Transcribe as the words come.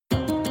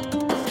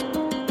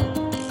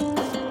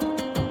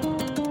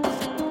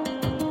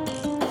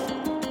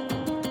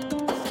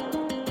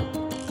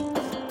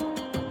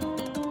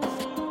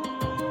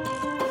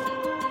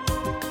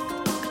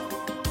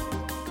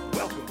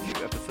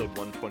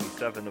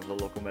Ep127 of the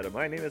local meta.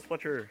 My name is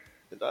Fletcher.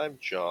 And I'm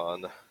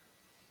John.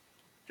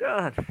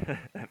 John,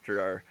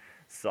 after our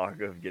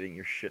saga of getting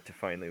your shit to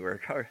finally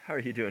work, how are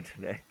you doing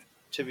tonight?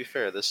 To be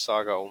fair, this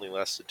saga only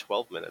lasted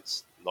 12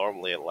 minutes.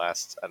 Normally it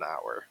lasts an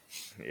hour.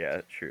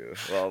 Yeah, true.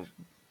 Well,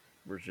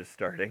 we're just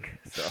starting,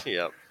 so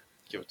Yep,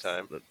 give it let's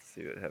time. let's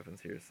see what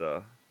happens here.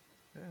 So,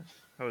 yeah,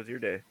 how was your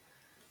day?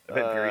 I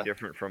bet very Uh,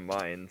 different from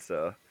mine.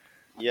 So,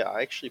 yeah,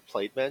 I actually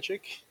played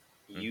Magic.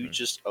 You hmm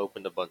just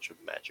opened a bunch of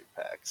Magic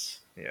packs.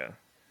 yeah,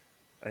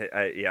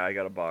 I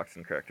got a box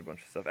and cracked a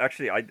bunch of stuff.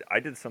 Actually, I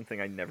did something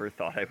I never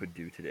thought I would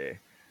do today.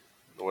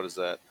 What is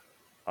that?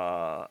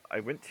 I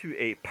went to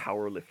a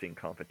powerlifting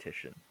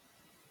competition.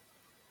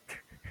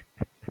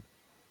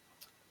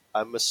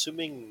 I'm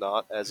assuming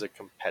not as a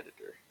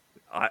competitor.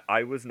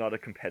 I was not a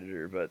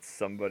competitor, but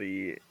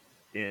somebody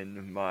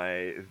in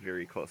my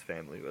very close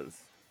family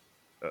was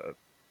a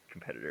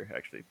competitor.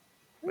 Actually,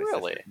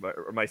 Really?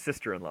 my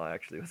sister-in-law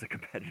actually was a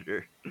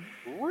competitor.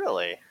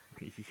 Really?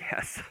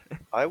 Yes.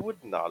 I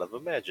would not have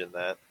imagined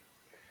that.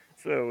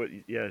 So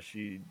yeah,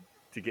 she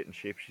to get in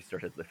shape, she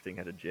started lifting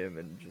at a gym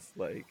and just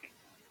like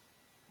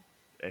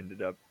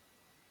ended up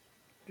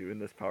doing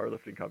this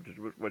powerlifting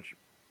competition, which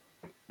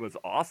was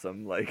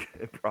awesome. Like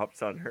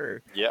props on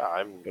her. Yeah,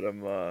 I'm But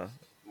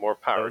more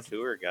that power was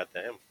to her,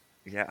 goddamn.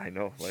 yeah, I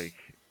know. Like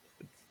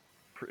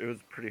it was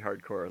pretty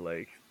hardcore.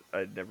 Like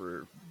I'd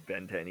never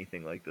been to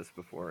anything like this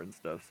before and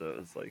stuff, so it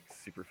was like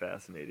super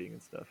fascinating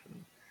and stuff,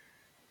 and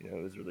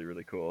it was really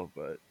really cool.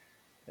 But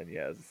and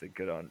yeah, as I said,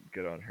 good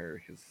on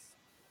her because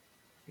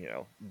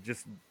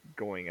just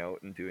going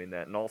out and doing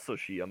that, and also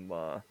she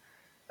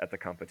at the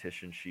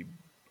competition she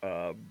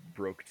uh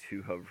broke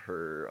two of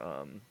her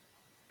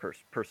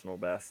personal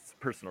bests,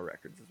 personal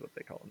records is what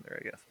they call them there,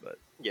 I guess, but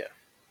Yeah,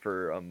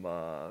 for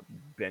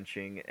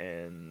benching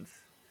and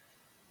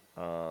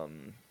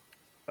um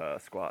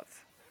squats.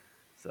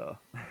 So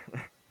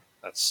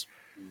that's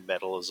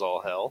metal as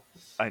all hell.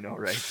 I know,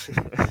 right?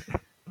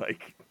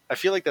 Like, I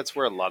feel like that's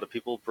where a lot of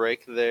people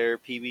break their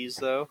PBs,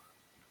 though.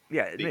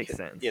 yeah, it makes Because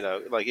sense.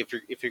 like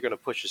if you're gonna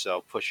push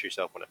yourself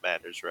when it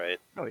matters, right?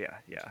 Oh yeah,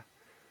 yeah.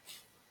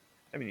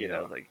 I mean, You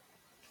know, like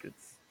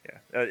it's yeah,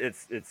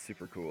 it's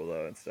super cool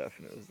though and stuff,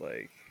 and it was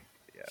like,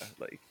 yeah,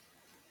 like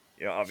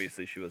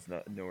obviously she was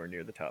not nowhere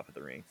near the top of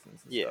the ranks and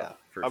stuff, yeah.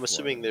 I'm first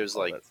one assuming and there's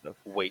all like that stuff.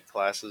 weight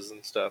classes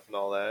and stuff and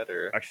all that,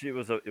 or Actually,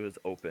 it was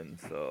open,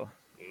 so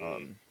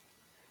mm, um,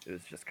 it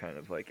was just kind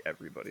of like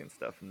everybody and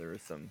stuff, and there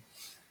was some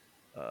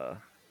uh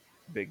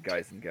big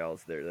guys and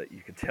gals there that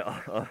you could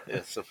tell.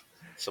 yeah,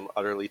 some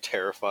utterly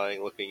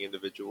terrifying looking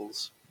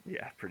individuals.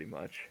 Yeah, pretty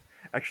much.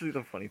 Actually,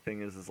 the funny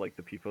thing is like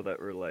the people that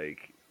were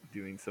like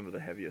doing some of the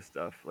heaviest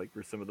stuff, like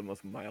were some of the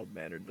most mild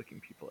mannered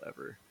looking people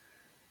ever,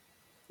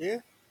 Yeah,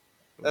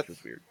 which was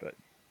that's weird. But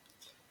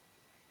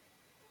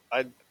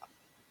I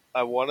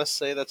I want to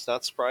say that's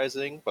not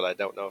surprising, but I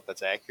don't know if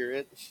that's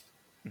accurate.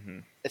 hmm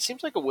It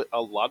seems like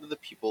a lot of the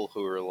people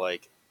who are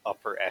like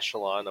upper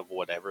echelon of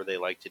whatever they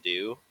like to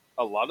do,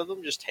 a lot of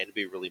them just tend to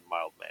be really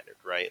mild mannered,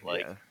 right?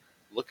 Like, yeah,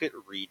 look at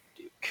Reed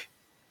Duke.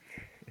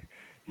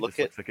 he Look just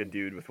at looks like a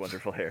dude with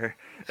wonderful hair.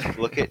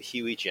 look at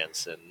Huey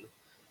Jensen.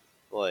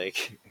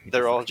 Like He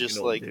they're just all looks like an just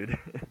old like dude.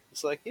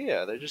 it's like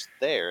yeah, they're just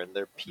there and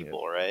they're Yep.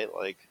 people, right?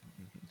 Like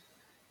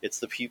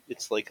it's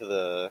like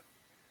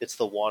it's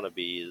the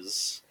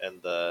wannabes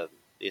and the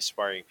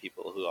aspiring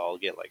people who all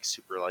get like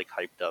super like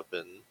hyped up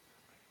and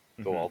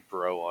go hmm all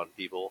bro on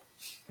people.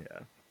 Yeah,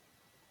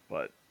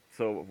 but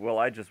so well,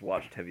 I just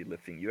watched heavy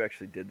lifting. You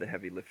actually did the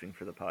heavy lifting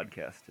for the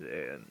podcast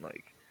today, and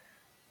like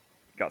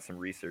got some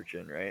research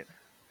in, right?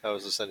 How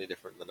is this any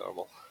different than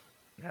normal?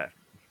 Yeah,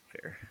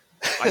 fair.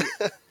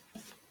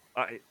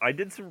 I I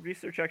did some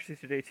research actually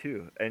today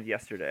too, and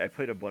yesterday I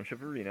played a bunch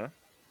of arena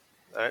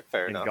All right,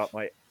 fair and got enough.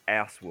 my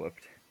ass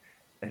whooped,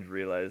 and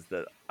realized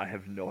that I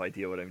have no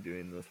idea what I'm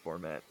doing in this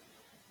format.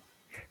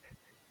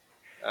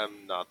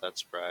 I'm not that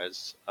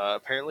surprised.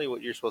 Apparently,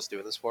 what you're supposed to do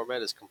in this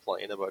format is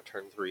complain about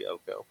turn 3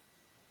 Oko.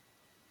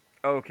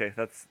 Oh, okay,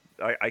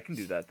 I can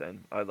do that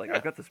then. Yeah,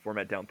 I've got this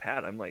format down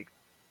pat. I'm like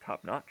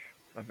top notch.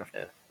 I'm gonna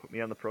yeah. put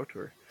me on the pro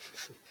tour.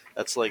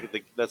 That's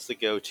the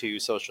go-to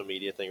social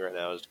media thing right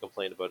now is to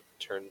complain about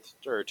turn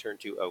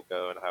 2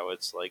 Oko and how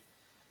it's like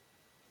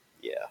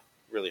yeah,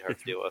 really hard It's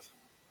to deal with.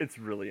 it's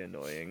really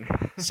annoying.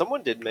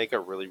 Someone did make a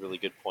really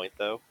good point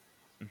though.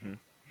 hmm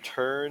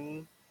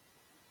Turn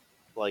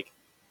like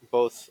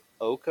both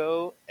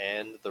Oko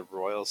and the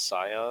Royal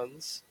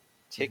Scions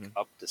tick hmm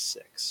up to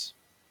 6,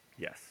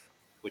 Yes,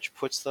 which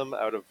puts them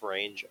out of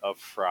range of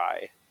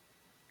Fry,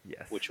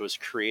 yes, which was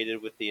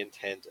created with the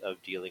intent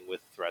of dealing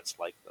with threats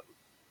like them.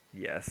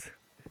 yes.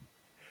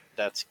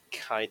 That's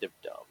kind of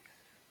dumb.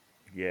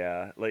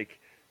 Yeah, like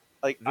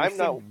Like there's I'm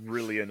some not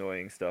really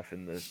annoying stuff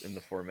in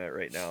the format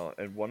right now,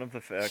 and one of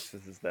the facts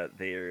is that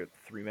they are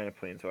 3 mana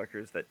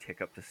planeswalkers that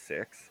tick up to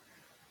 6,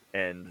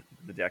 and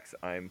the decks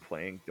I'm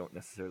playing aren't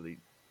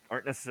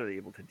necessarily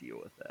able to deal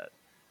with that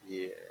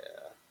yeah.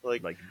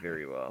 Like like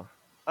very well.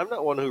 I'm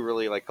not one who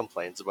really like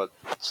complains about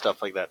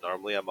stuff like that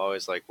normally. I'm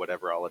always like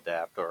whatever, I'll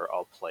adapt or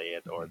I'll play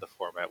it or hmm the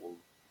format will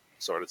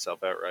sort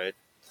itself out, right?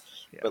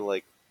 Yeah. But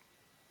like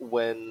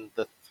when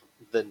the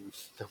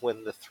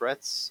when the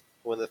threats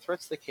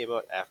that came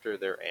out after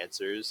their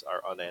answers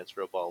are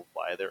unanswerable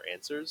by their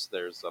answers,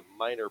 there's a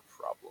minor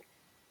problem.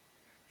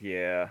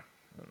 Yeah.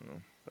 I don't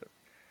know. But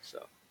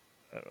So,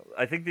 I don't know.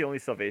 I think the only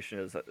salvation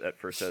is at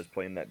first I was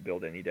playing that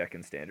build any deck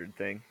in standard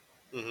thing,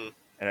 hmm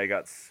and I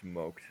got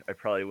smoked. I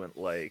probably went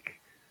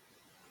like,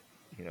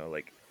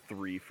 like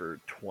 3 for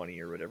 20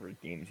 or whatever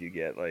games you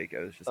get. Like, I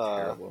was just uh,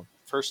 terrible.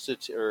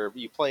 or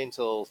you play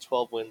until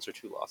 12 wins or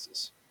 2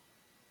 losses.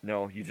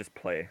 No, you just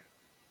play.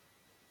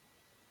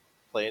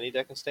 Play any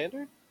deck in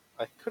standard?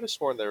 I could have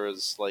sworn there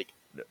was like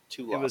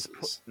two It was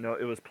losses, no,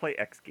 it was play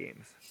X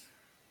games.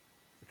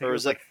 I think or it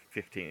was was that like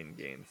 15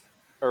 games.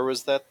 or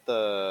was that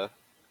the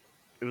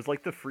It was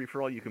like the free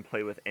for all. You can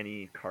play with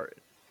any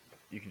card.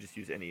 You can just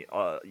use any.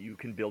 You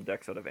can build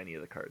decks out of any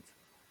of the cards.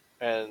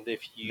 and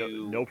if No, you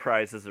no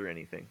prizes or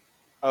anything.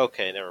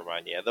 okay, never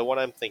mind. Yeah, the one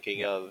I'm thinking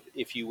Yeah, of,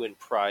 if you win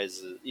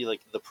prizes,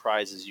 like the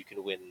prizes, you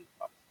can win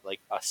like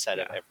a set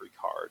of yeah, every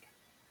card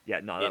yeah.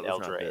 No, in that was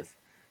not Eldraine. this.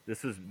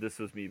 This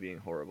was me being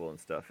horrible and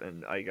stuff,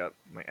 and I got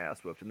my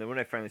ass whooped. And then when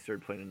I finally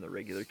started playing in the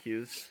regular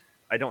queues,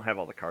 I don't have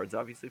all the cards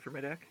obviously for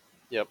my deck.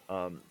 Yep,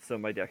 So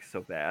my deck's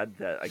so bad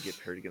that I get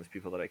paired against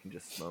people that I can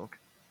just smoke.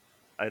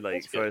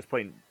 that's So good. I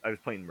was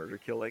playing Murder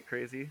Kill like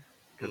crazy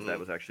because that hmm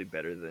was actually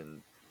better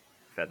than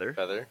Feather,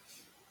 Feather,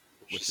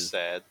 which is which is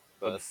sad,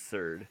 but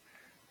absurd.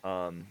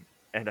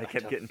 And I I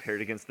kept don't. getting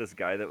paired against this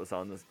guy that was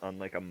on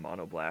like a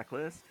mono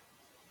blacklist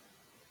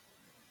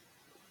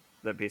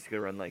that basically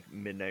run like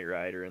Midnight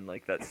Rider and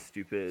like that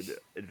stupid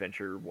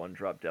adventure one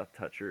drop Death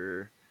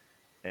Toucher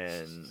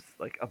and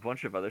like a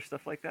bunch of other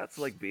stuff like that.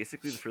 So like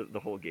basically for the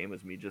whole game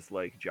was me just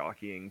like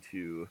jockeying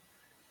to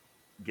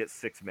get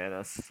 6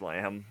 mana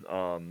slam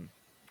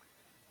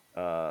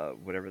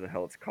whatever the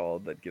hell it's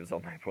called that gives all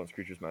my opponent's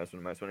creatures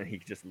 -1/-1, and he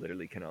just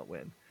literally cannot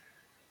win.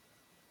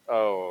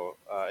 Oh,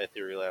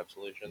 Ethereal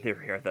Absolution. There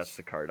we are. That's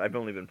the card. I've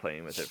only been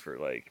playing with it for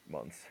like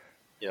months,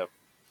 Yep,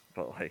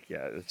 but like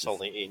yeah, it was it's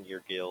just only in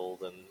your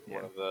guild and yeah,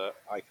 one of the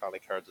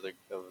iconic cards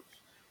of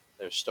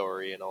their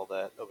story and all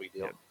that. No big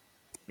deal.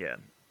 yeah, yeah.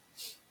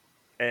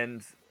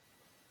 And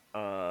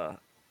uh,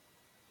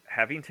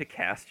 having to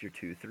cast your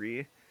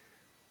 2/3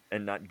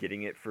 and not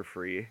getting it for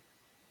free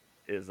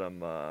is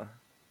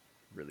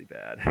really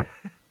bad.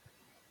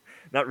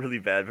 Not really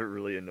bad, but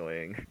really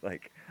annoying.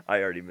 Like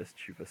I already missed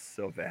Chupa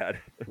so bad.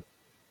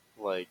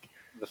 Like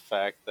the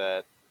fact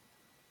that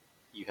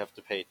you have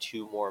to pay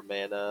 2 more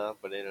mana,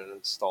 but in an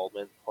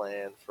installment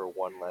plan for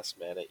 1 less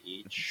mana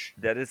each.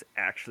 That is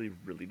actually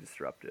really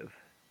disruptive.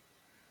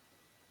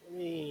 I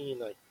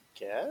mean, I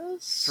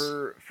guess.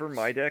 For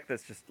my deck,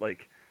 that's just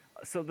like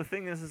so the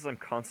thing is I'm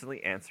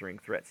constantly answering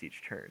threats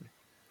each turn.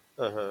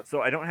 Uh huh.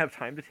 So I don't have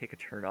time to take a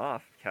turn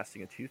off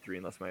casting a 2/3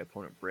 unless my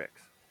opponent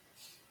bricks.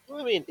 Well,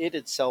 I mean, it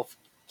itself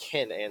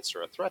can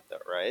answer a threat, though,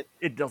 right?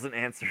 It doesn't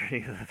answer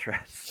any of the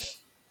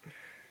threats.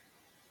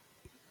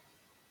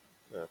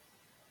 Yeah.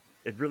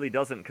 It really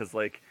doesn't because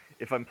like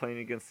if I'm playing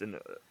against an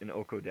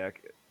Oko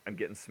deck, I'm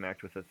getting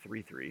smacked with a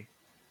 3/3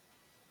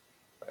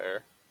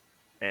 Fair.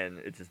 and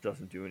it just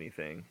doesn't do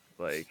anything.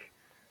 Like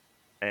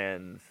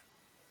and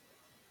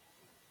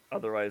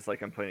otherwise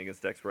like I'm playing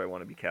against decks where I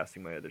want to be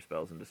casting my other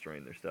spells and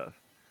destroying their stuff.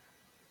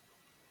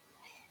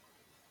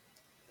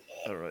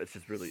 I don't know.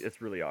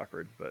 It's really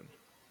awkward. But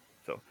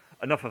so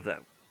enough of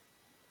that.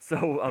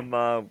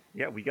 So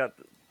yeah, we got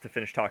to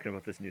finish talking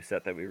about this new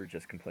set that we were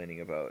just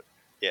complaining about.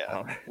 Yeah.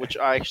 Um, Which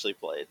I actually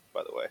played,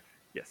 by the way.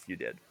 yes, you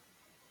did.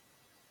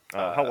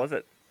 How Uh, was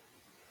it?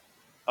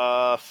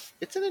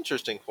 it's an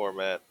interesting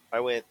format. I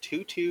went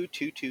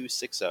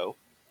 2-2-2-2-6-0.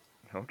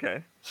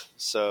 Okay.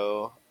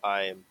 So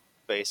I'm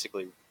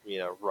basically,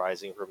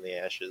 rising from the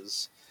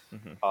ashes.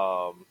 Hmm.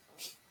 Um,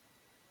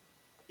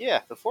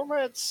 yeah, the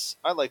formats.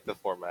 I like the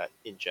format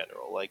in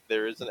general. Like,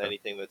 there isn't Okay.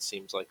 anything that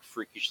seems like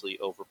freakishly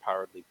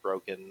overpoweredly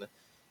broken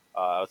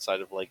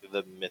outside of like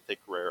the mythic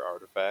rare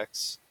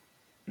artifacts,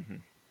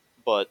 Hmm.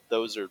 but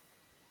those are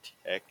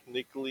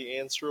technically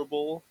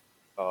answerable.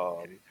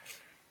 Um,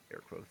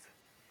 Air quotes.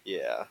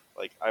 yeah,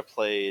 like I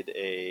played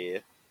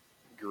a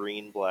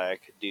green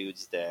black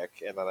dudes deck,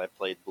 and then I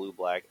played blue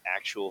black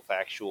actual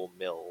factual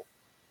mill,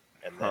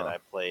 and then Huh. I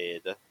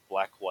played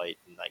black white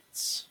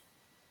knights.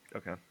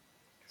 Okay.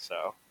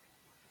 So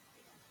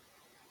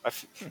I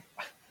f- Hmm.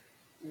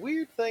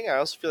 weird thing. I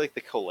also feel like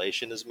the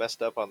collation is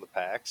messed up on the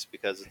packs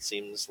because it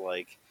seems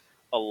like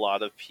a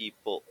lot of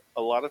people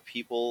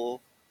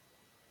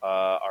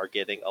are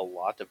getting a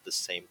lot of the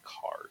same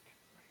card.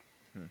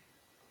 Hmm.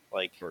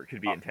 Like, Or it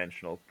could be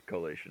intentional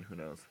collation. Who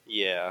knows?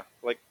 yeah,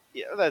 like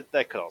yeah,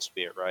 that could also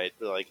be it, right?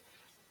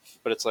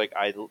 But it's like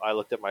I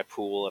looked at my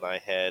pool and I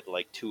had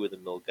like 2 of the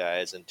mill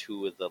guys and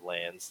 2 of the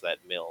lands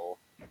that mill,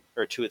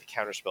 or 2 of the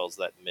counterspells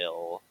that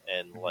mill,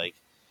 and Hmm. like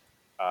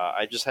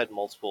I just had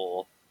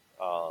multiple.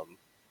 Um,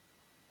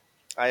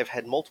 I have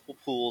had multiple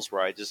pools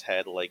where I just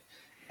had like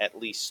at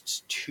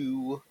least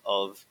 2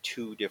 of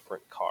 2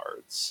 different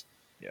cards,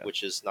 Yeah.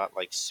 which is not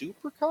like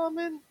super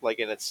common. Like,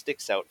 and it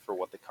sticks out for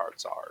what the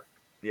cards are.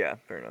 Yeah.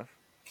 Fair enough.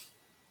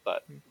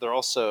 But Hmm. they're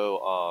also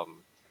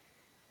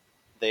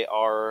they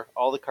are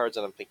all the cards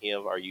that I'm thinking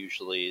of are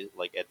usually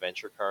like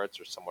adventure cards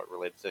or somewhat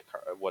related to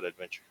what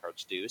adventure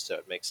cards do. So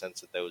it makes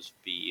sense that those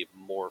be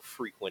more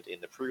frequent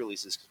in the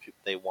pre-releases because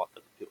they want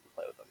them people to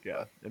play with them.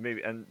 Yeah, But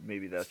and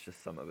maybe that's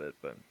just some of it,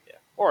 but yeah,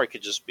 or it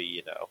could just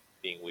be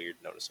being weird,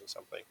 noticing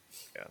something.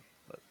 yeah.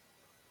 But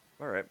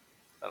all right.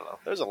 I don't know.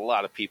 There's a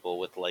lot of people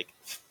with like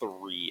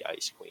 3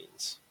 Ice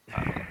Queens.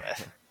 I don't know,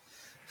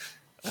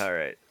 man. All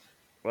right.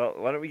 Well,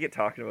 why don't we get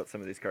talking about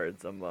some of these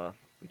cards?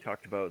 We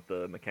talked about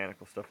the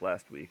mechanical stuff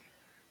last week,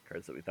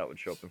 cards that we thought would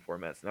show up in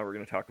formats. Now we're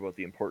going to talk about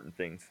the important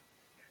things,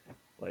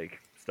 like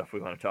stuff we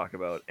want to talk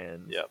about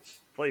and Yep.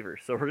 flavor.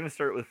 So we're going to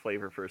start with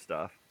flavor first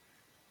off.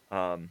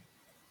 Um,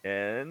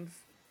 and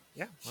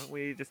yeah, why don't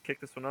we just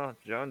kick this one off?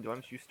 John, why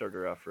don't you start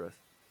her off for us?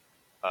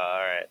 All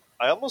right.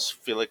 I almost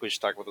feel like we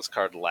should talk about this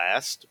card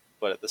last,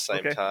 but at the same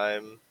Okay.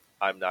 time,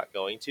 I'm not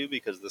going to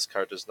because this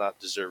card does not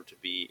deserve to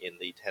be in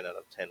the 10 out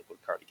of 10 wood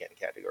card again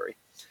category.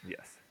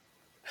 Yes.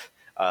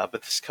 But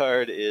this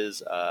card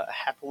is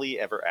Happily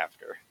Ever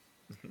After.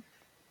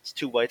 It's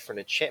 2 white for an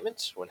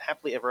enchantment. When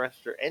Happily Ever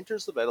After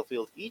enters the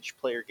battlefield, each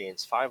player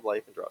gains 5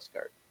 life and draws a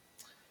card.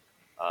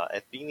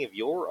 At the beginning of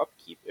your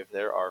upkeep, if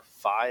there are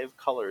 5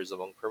 colors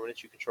among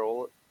permanents you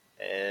control,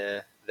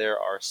 there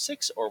are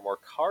 6 or more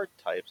card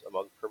types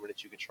among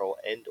permanents you control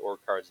and/or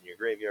cards in your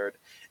graveyard,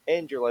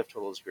 and your life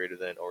total is greater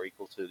than or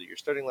equal to your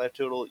starting life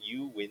total,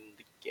 you win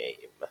the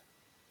game.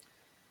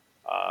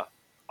 Uh,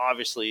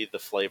 Obviously, the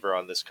flavor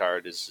on this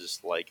card is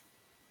just like,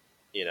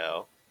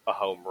 a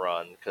home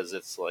run because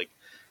it's like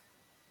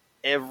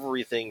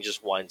everything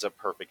just winds up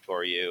perfect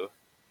for you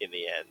in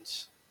the end.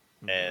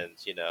 Mm-hmm.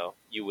 And,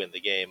 you win the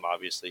game,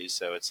 obviously,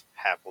 so it's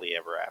happily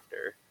ever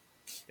after.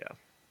 Yeah.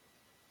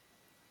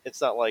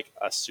 It's not like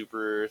a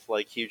super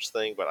like huge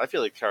thing, but I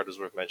feel like the card is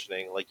worth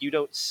mentioning. Like you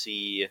don't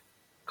see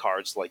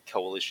cards like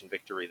Coalition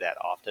Victory that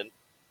often,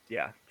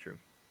 Yeah. True.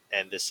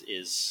 and this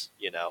is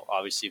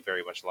obviously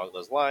very much along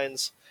those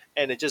lines.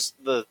 And it just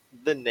the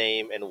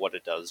name and what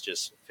it does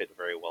just fit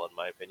very well in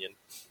my opinion.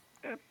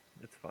 Yeah,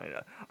 it's fine.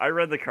 I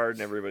read the card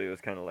and everybody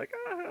was kind of like,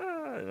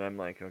 ah, and I'm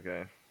like,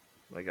 okay,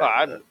 like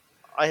Oh,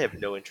 I have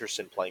no interest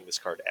in playing this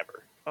card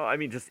ever. oh, I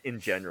mean, just in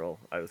general,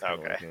 I was kind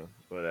of Okay. like,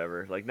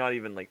 whatever. Like, not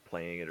even like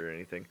playing it or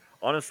anything.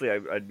 Honestly,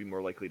 I'd be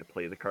more likely to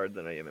play the card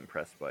than I am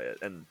impressed by it,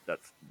 and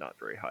that's not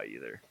very high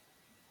either.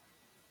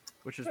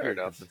 Which is Fair weird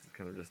because enough. this is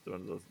kind of just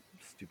one of those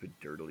stupid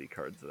dirtily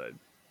cards that I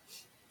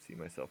see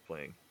myself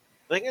playing.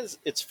 The thing is,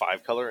 it's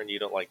 5 color, and you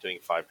don't like doing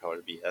 5 color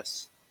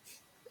BS.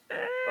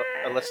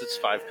 Unless it's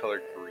 5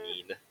 color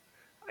green.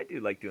 I do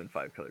like doing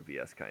 5 color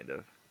BS, kind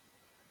of.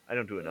 I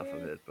don't do enough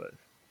of Eh, it, but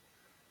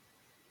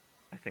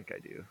I think I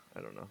do. I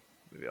don't know.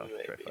 Maybe I'll have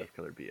to try maybe. 5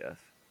 color BS.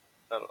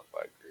 I don't know if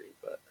I agree,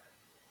 but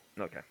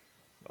Okay.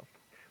 Well,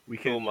 we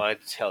who am can. I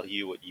to tell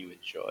you what you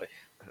enjoy?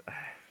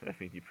 I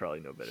think you probably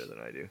know better than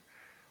I do.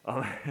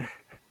 Um,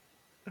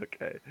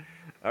 okay.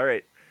 All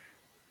right.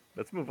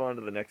 Let's move on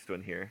to the next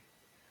one here.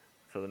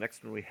 So the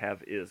next one we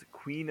have is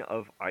Queen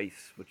of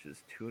Ice, which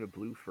is 2 and a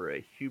blue for a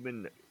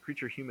human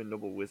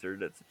noble wizard.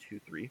 That's a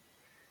 2/3.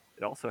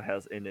 It also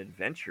has an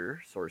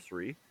adventure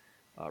sorcery,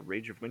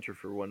 Rage of Winter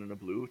for 1 and a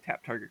blue.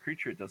 Tap target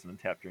creature. It doesn't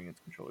untap during its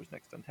controller's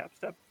next untap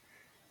step.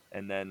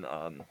 And then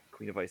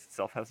Queen of Ice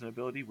itself has an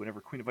ability. Whenever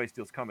Queen of Ice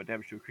deals combat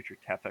damage to a creature,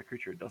 tap that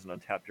creature. It doesn't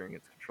untap during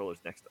its controller's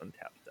next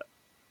untap step.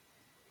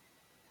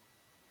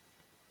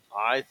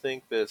 I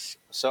think this.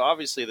 So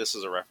obviously, this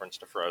is a reference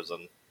to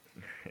Frozen.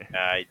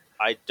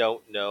 I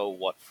don't know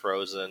what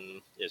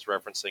Frozen is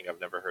referencing. I've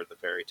never heard the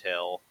fairy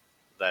tale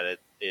that it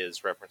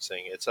is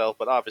referencing itself,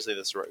 but obviously,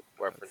 this is a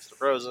reference to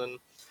Frozen.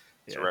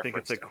 It's a Yeah, I think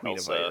it's reference a to Queen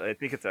of Ice. Elsa. I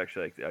think it's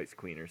actually like the Ice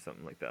Queen or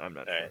something like that. I'm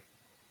not All sure. right,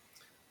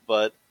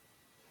 but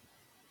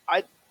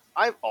I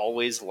I've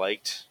always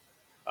liked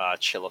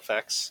chill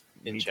effects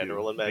in Me too.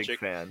 general in Big Magic,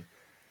 fan.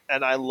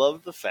 and I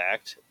love the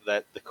fact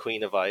that the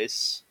Queen of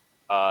Ice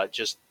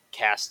just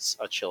casts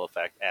a chill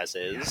effect as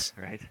Yeah, is,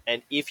 right.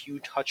 and if you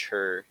touch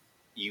her,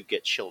 you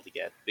get chilled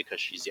again because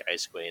she's the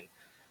Ice Queen.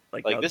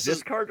 Like Like now, this this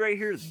is card right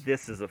here,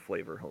 this is a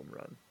flavor home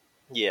run.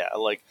 yeah,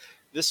 like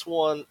this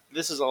one.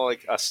 This is all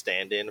like a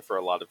stand-in for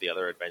a lot of the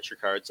other adventure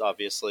cards,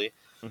 obviously.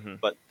 Mm-hmm.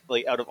 But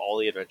like out of all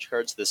the adventure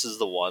cards, this is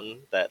the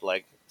one that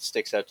like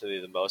sticks out to me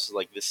the most.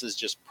 Like this is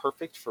just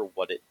perfect for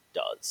what it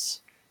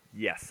does.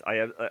 Yes, I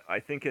have. I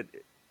think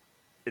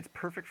it's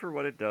perfect for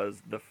what it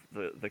does.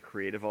 The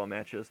creative all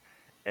matches,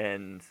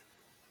 and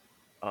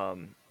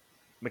um,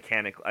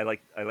 mechanic. I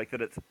like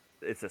that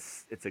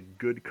it's a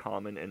good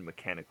common and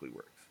mechanically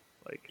works.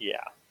 Yeah,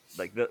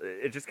 Like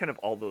it just kind of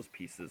all those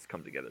pieces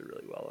come together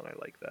really well, and I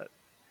like that.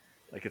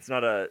 Like it's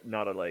not a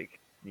like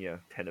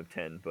 10 of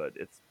 10, but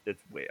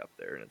it's way up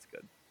there and it's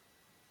good.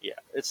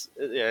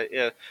 yeah.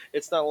 Yeah.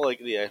 It's not like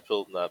the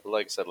actual, but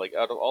like I said, like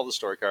out of all the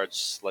story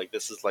cards, like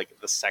this is like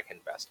the second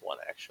best one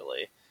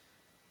actually.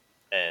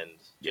 And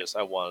Yeah. just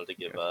I wanted to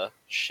give Okay. a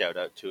shout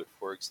out to it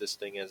for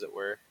existing, as it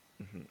were.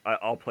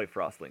 I'll play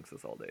Frost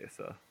Lynxes all day,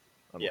 so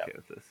I'm Yeah. okay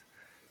with this.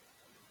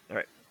 All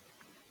right.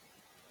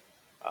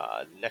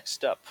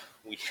 Next up,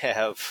 we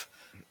have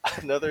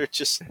another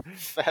just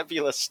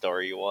fabulous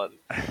story one.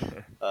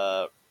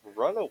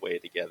 run away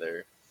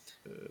together.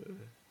 Uh,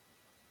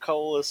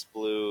 Colorless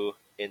blue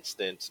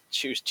instant.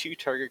 Choose two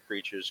target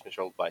creatures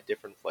controlled by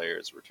different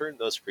players. Return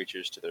those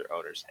creatures to their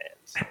owner's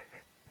hands.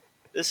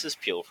 This is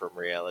Peel from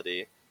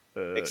reality,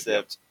 yep.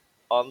 except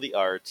on the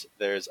art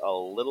there's a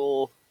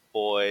little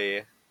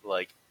boy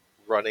like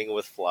running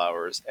with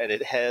flowers, and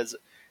it has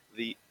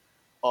the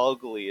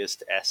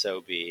ugliest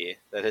SOB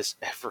that has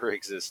ever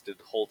existed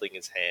holding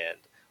his hand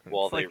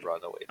while It's they like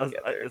run away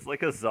together. it's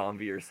like a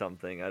zombie or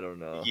something. I don't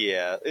know,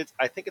 Yeah, it's.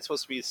 I think it's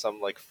supposed to be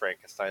some like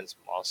Frankenstein's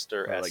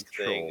monster or like esque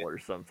thing. troll or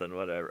something.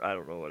 Whatever. I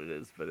don't know what it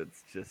is, but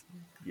it's just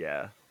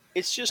yeah.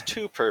 It's just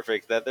too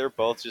perfect that they're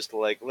both just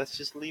like, let's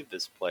just leave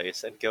this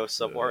place and go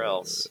somewhere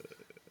else. Uh,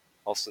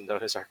 Also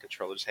known as our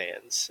controller's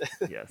hands.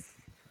 yes.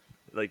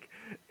 Like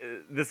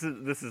this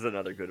is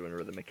another good one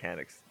where the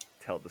mechanics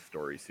tell the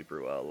story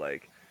super well.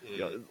 Like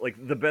Mm, like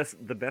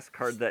the best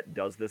card that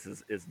does this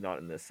is not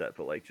in this set,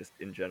 but like just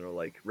in general,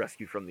 like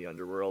Rescue from the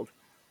Underworld.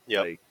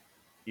 yep. Like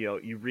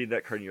you read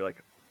that card and you're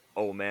like,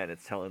 oh man,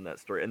 it's telling that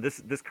story. And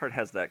this card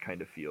has that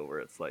kind of feel where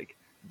it's like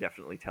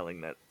definitely telling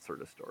that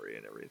sort of story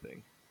and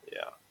everything.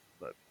 Yeah.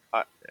 But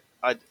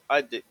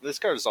I, this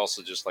card is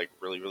also just like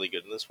really, really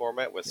good in this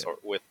format with yeah.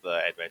 with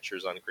the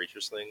adventures on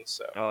creatures things.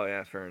 So Oh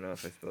yeah, fair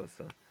enough. I suppose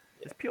so.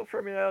 yeah, Is Peel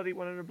for Reality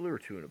one in a blue or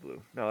two in a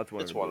blue? No, that's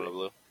one in it's a one blue. in the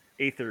blue.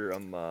 Aether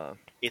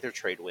Aether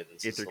Trade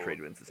Winds is Aether Trade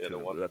Winds is the two other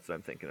in a blue. one. That's what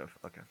I'm thinking of.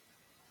 Okay.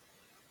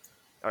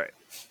 All right.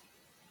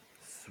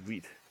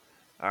 Sweet.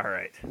 All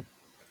right.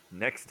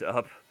 Next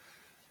up,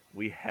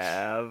 we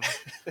have.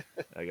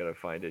 I gotta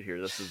find it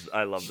here.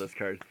 I love this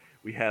card.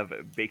 We have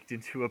Baked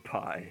into a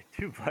Pie.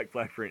 2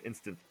 black for an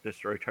instant.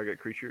 Destroy target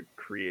creature.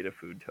 Create a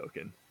food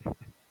token.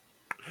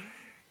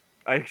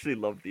 I actually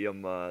love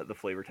the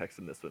flavor text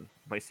in this one.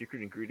 My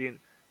secret ingredient.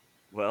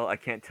 Well, I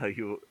can't tell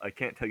you. I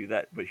can't tell you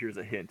that. But here's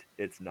a hint.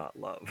 It's not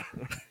love.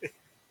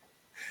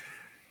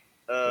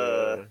 Uh,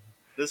 uh,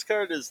 this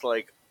card is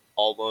like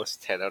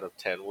almost 10 out of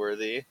 10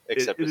 worthy,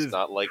 except it it's is.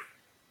 not like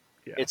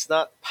Yeah. it's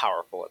not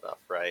powerful enough,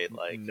 right?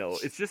 Like, No.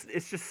 It's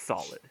just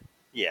solid.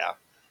 yeah,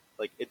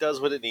 like it does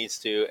what it needs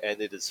to,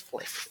 and it is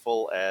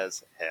flavorful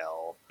as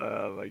hell.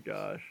 Oh my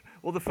gosh.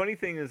 Well, the funny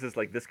thing is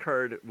like this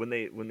card when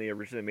they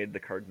originally made the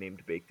card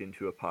named Baked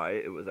into a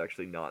Pie, it was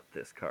actually not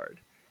this card.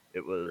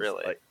 It was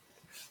Really, like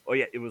oh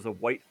yeah, it was a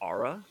white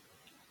aura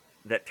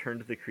that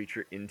turned the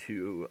creature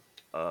into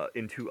a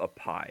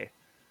pie,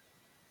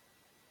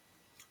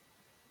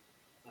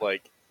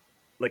 like,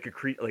 like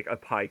a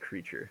pie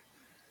creature.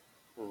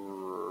 r-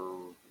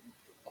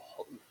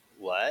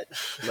 what?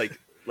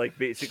 Like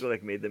basically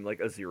like made them like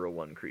a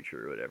 0/1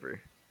 creature or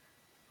whatever.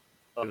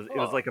 Uh-huh.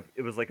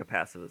 It was like a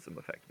pacifism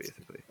effect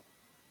basically.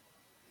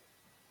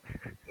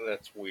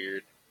 That's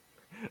weird.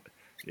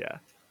 Yeah.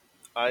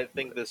 I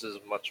think But this is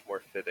much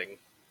more fitting.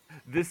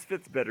 this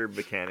fits better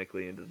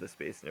mechanically into the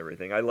space and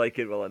everything. I like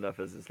it well enough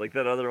as it's like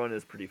that other one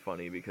is pretty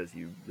funny because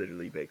you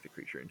literally bake the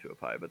creature into a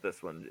pie, but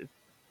this one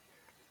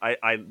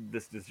I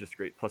this is just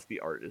great. Plus the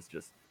art is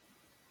just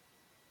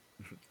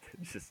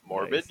just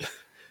Morbid. nice.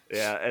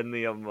 Yeah, and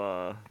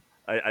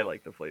I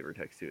like the flavor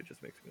text too. It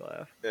just makes me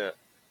laugh. Yeah.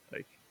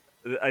 Like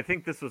I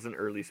think this was an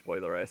early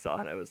spoiler I saw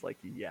and I was like,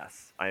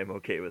 "Yes, I am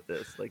okay with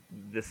this. Like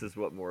this is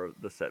what more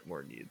the set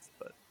more needs."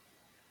 But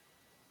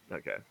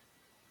okay.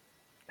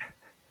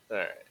 All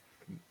right.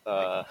 Making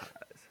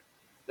pies.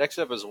 Next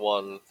up is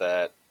one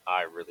that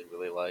I really,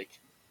 really like.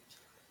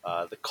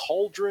 The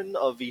Cauldron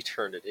of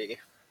Eternity.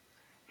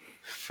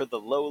 For the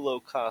low, low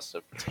cost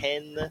of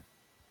 10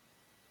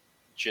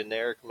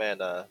 generic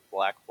mana,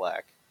 black,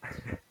 black,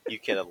 you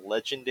get a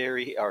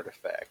legendary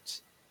artifact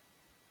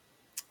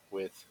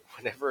with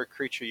whenever a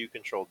creature you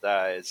control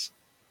dies,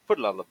 put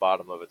it on the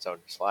bottom of its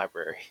owner's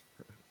library.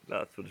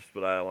 That's just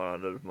what I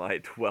want out of my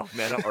 12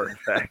 mana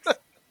artifacts.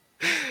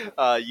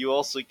 You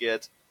also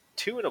get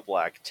 2 and a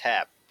black,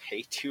 tap,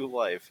 pay 2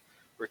 life,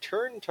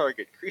 return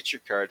target creature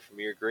card from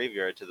your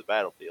graveyard to the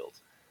battlefield.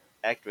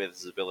 Activate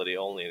this ability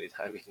only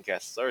anytime you can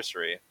cast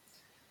sorcery.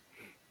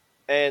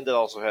 And it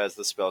also has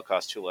the spell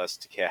cost 2 less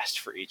to cast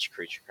for each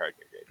creature card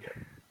in your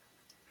graveyard. Uh,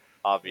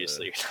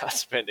 Obviously, you're not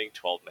spending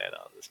 12 mana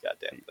on this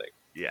goddamn thing.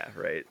 yeah,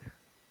 right.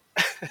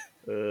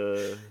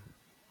 Uh,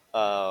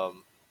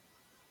 Um,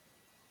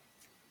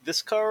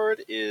 this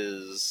card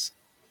is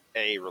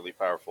A, really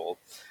powerful,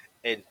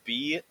 and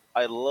B,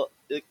 I love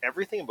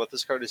everything about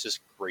this card is just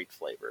great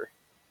flavor.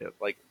 yep.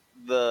 Like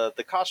the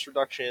cost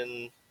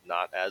reduction,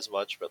 not as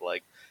much, but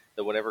like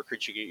the whenever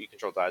creature you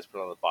control dies, put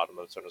it on the bottom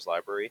of its owner's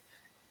library,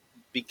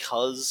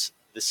 because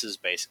this is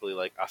basically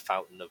like a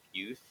fountain of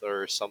youth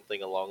or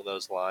something along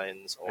those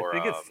lines. Or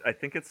I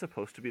think it's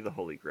supposed to be the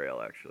Holy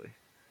Grail actually.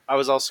 I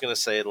was also gonna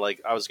say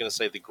I was gonna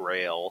say the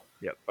Grail,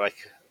 Yep. but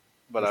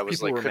I Which was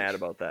people like were could mad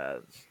about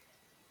that.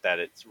 that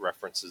it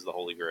references the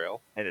Holy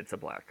Grail. And it's a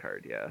black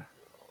card, yeah.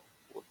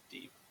 Look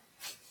deep.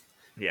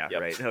 Yeah,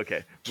 Yep. right.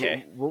 Okay.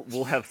 Okay.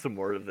 We'll have some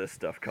more of this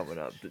stuff coming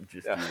up.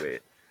 Just Yeah. you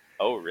wait.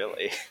 Oh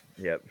really?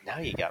 Yep. Now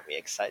you got me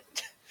excited.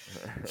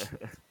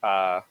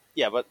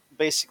 Yeah, but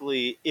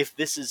basically, if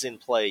this is in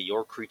play,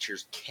 your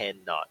creatures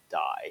cannot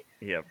die.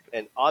 Yep.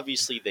 And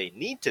obviously, they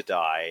need to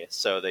die,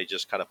 so they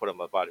just kind of put them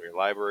on the bottom of your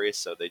library,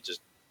 so they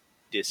just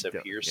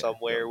disappear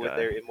somewhere Don't with die.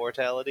 their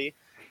immortality.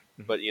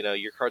 But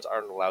your cards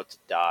aren't allowed to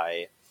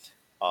die.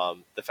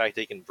 The fact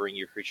they can bring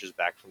your creatures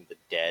back from the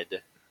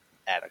dead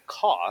at a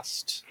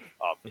cost,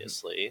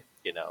 obviously,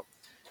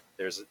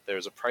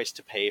 there's a price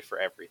to pay for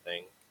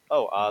everything.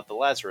 Oh, the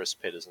Lazarus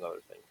Pit is another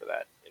thing for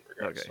that in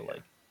regards Okay, to yeah.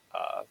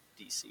 like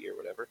DC or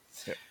whatever.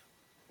 Yep.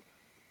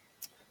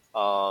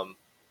 Um,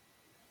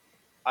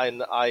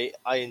 I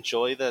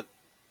enjoy that,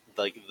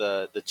 like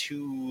the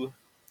two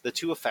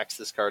effects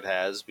this card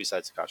has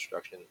besides the cost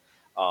reduction.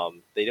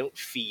 They don't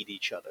feed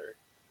each other.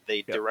 They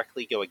Yep.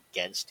 directly go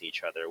against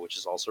each other, which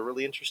is also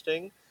really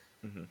interesting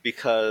Hmm.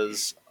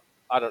 because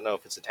I don't know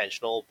if it's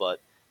intentional, but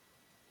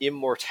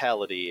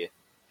immortality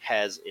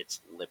has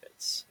its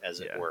limits, as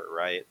it Yeah. were,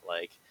 right?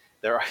 Like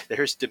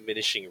there's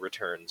diminishing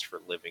returns for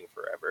living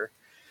forever.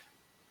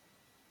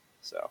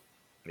 So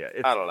Yeah,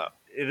 I don't know.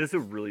 it is a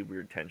really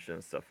weird tension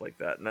and stuff like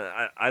that. And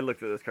I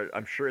looked at this card.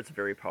 I'm sure it's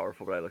very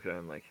powerful, but I look at it and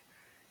I'm like,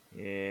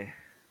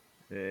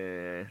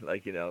 yeah,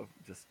 like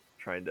just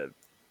trying to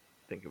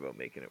think about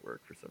making it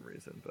work for some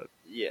reason. But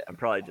Yeah, I'm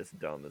probably just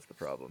dumb. Is the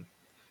problem?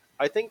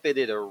 I think they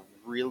did a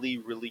really,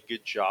 really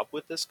good job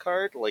with this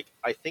card. Like,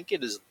 I think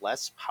it is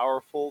less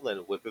powerful than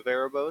Whip of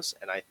Erebos,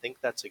 and I think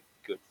that's a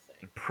good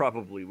thing.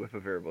 Probably Whip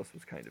of Erebos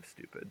was kind of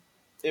stupid.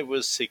 It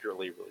was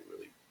secretly really,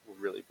 really,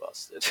 really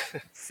busted.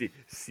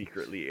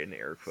 Secretly in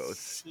air quotes.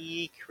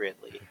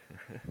 Secretly.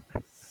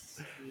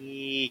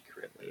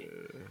 Secretly.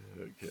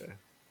 Okay.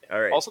 All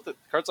right. Also, the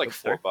card's like Oops,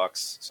 sorry. $4,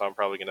 so I'm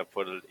probably gonna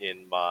put it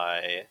in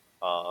my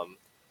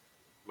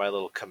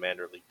little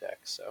Commander League deck.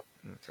 So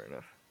Fair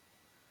enough.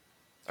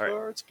 All right.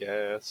 cards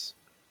gas.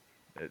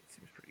 It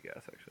seems pretty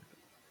gas actually.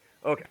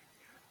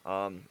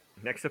 Okay.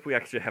 Next up, we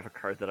actually have a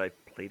card that I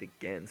played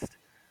against.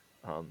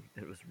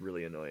 It was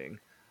really annoying.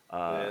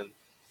 Uh, And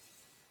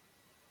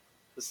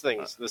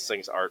uh, this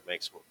thing's art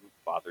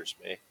bothers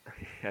me.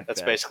 I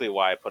That's bet. basically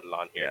why I put it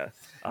on here.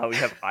 Yeah. We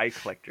have Eye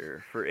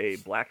Collector. For a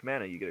black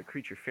mana, you get a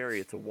creature fairy.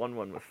 It's a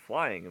 1/1 with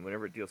flying, and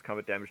whenever it deals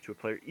combat damage to a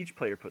player, each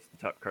player puts the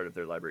top card of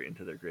their library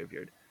into their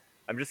graveyard.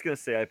 I'm just gonna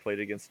say I played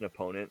against an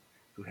opponent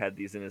who had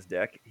these in his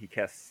deck. He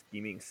cast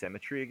Scheming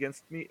Symmetry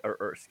against me,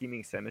 or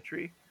Scheming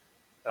Symmetry,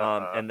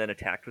 Uh-huh. and then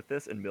attacked with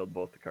this and milled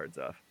both the cards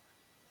off.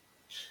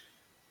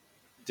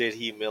 Did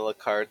he mill a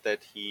card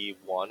that he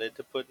wanted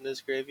to put in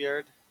his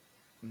graveyard?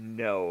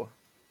 No,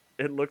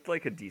 it looked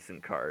like a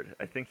decent card.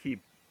 I think he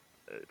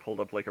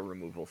pulled up like a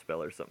removal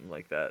spell or something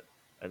like that,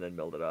 and then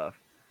milled it off.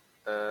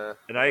 And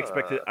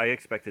Huh. I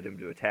expected him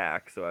to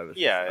attack, so I was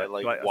just Yeah,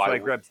 like so why?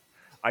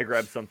 I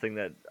grabbed something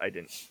that I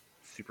didn't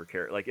super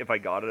care. Like if I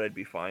got it, I'd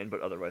be fine,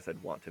 but otherwise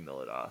I'd want to mill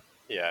it off.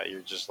 Yeah,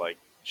 you're just like,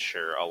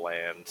 sure, a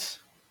land,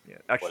 Yeah,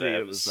 actually,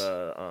 it was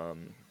whatevs.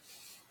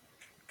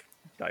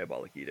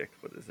 Diabolic Edict.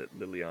 What is it?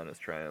 Liliana's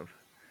Triumph.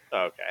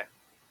 Okay.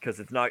 Because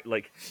it's not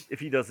like if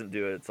he doesn't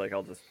do it, it's like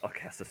I'll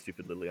cast a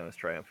stupid Liliana's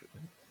Triumph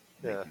and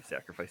make Yeah. you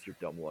sacrifice your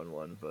dumb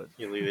 1/1. But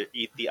You'll either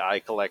eat the Eye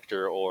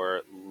Collector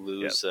or yeah,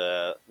 lose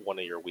one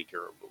of your weaker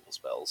removal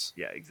spells.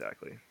 yeah,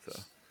 exactly. So,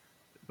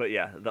 but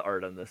yeah, the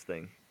art on this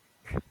thing.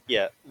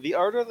 Yeah, the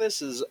art of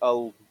this is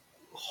a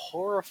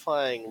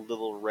horrifying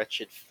little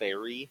wretched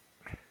fairy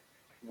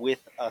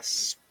with a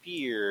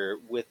spear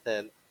with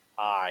an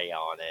eye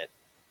on it,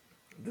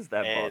 Does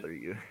that and bother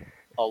you?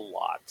 a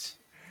lot.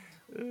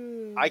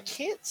 I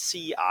can't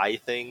see eye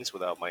things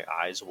without my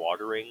eyes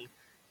watering.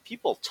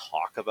 People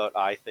talk about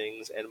eye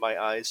things, and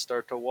my eyes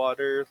start to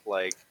water.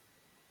 Like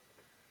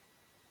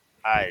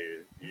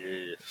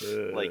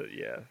like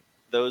Yeah.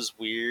 those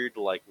weird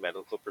like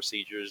medical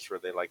procedures where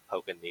they like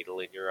poke a needle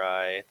in your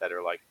eye that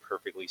are like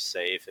perfectly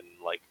safe and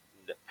like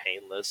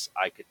painless.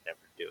 I could never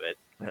do it.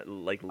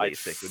 Like I'd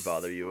LASIK would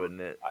bother you,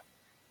 wouldn't it?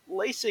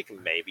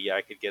 LASIK maybe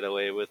I could get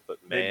away with, but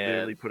They'd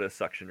literally man, put a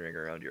suction ring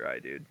around your eye,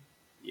 dude.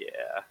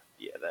 yeah,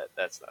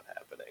 that's not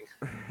happening.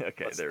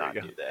 Okay, Let's there we not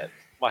go. do that.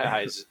 My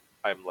eyes,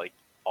 I'm like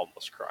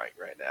almost crying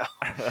right now.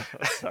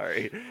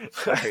 Sorry,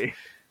 sorry.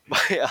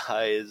 My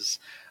eyes,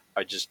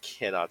 I just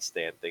cannot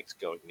stand things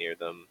going near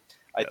them.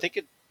 Yep.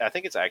 I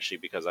think it's actually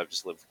because I've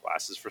just lived with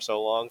glasses for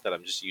so long that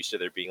I'm just used to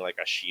there being like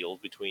a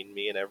shield between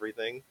me and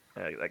everything.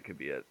 That could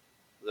be it.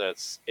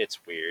 It's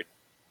weird.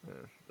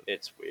 Uh,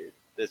 It's weird.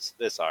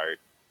 This art.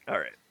 all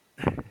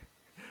right.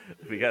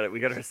 We got it. We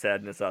got our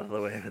sadness out of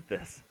the way with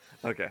this.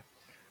 Okay.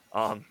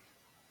 Um.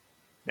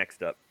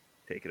 Next up,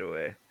 take it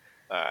away.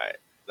 All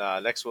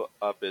right. Next one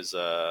up is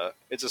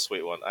it's a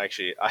sweet one.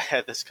 Actually, I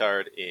had this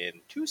card in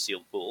two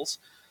sealed pools.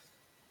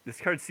 This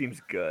card seems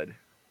good.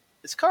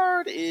 This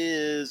card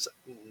is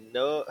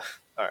no.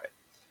 All right.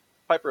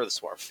 Piper of the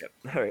Swarm. Yep.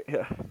 All right.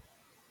 Yeah.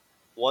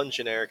 One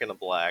generic and a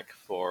black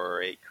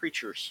for a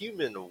creature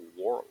human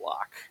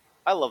warlock.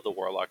 I love the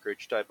warlock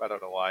creature type. I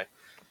don't know why.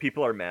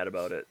 People are mad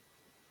about it.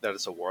 That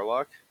is a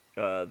warlock.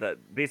 That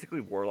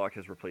basically Warlock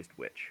has replaced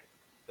Witch,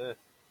 Eh,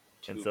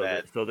 and too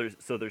bad.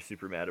 they're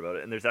super mad about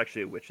it. And there's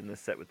actually a Witch in this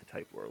set with the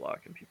type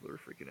Warlock, and people are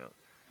freaking out.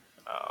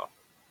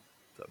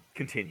 So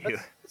continue.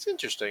 That's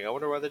interesting. I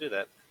wonder why they do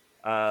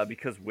that.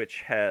 Because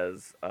witch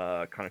has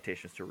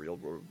connotations to real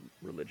world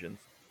religions.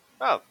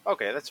 Oh,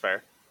 okay, that's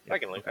fair. Yep. I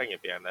can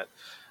get behind that.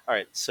 All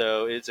right,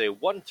 so it's a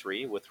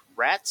 1/3 with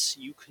rats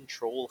you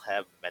control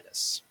have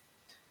menace.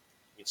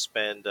 You can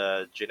spend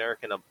generic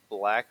and a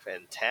black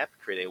and tap,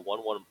 create a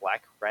 1/1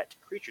 black rat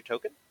creature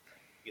token.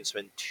 You can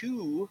spend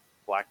 2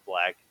 black,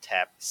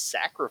 tap,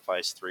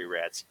 sacrifice 3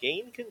 rats,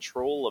 gain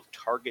control of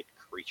target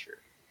creature.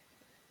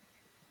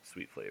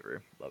 Sweet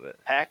flavor. Love it.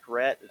 Pack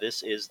rat,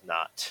 this is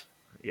not.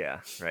 Yeah.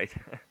 Right.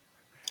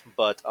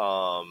 But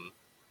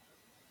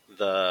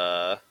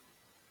the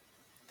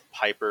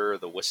Piper,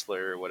 the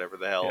Whistler, whatever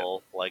the Yeah.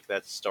 hell, like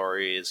that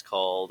story is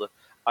called.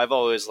 I've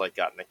always like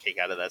gotten a kick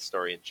out of that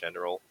story in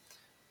general.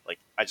 Like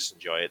I just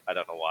enjoy it. I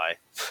don't know why.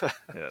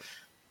 Yeah.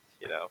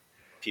 You know,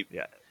 Pe-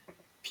 Yeah.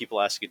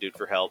 people ask a dude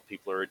for help.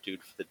 People are a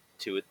dude for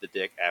the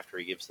dick after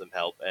he gives them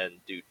help,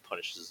 and dude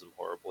punishes them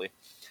horribly.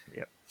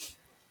 Yep.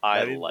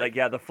 I I mean, like. like,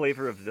 yeah, the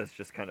flavor of this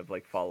just kind of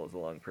like follows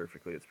along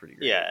perfectly. It's pretty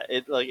great. Yeah,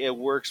 it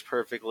works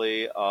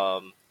perfectly.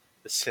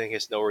 This thing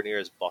is nowhere near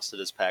as busted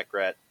as Pack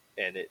Rat,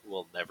 and it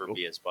will never Oh,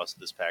 be as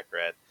busted as Pack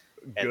Rat,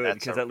 and good,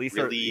 that's because a at least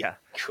really yeah,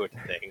 good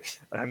thing.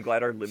 I'm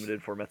glad our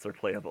limited formats are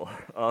playable.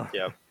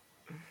 Yep.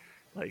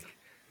 Like,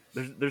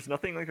 there's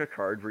nothing like a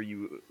card where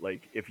you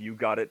like if you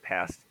got it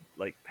past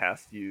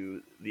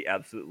you the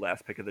absolute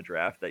last pick of the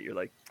draft that you're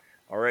like,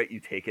 all right, you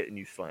take it and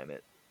you slam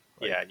it.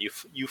 Like, Yeah, and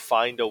you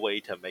find a way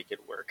to make it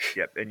work.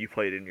 yep, and you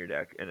play it in your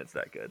deck, and it's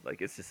that good.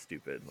 Like, it's just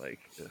stupid. Like,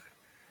 ugh.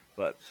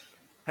 But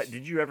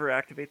did you ever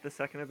activate the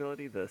second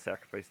ability, the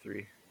sacrifice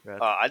 3 rats?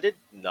 I did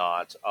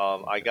not. I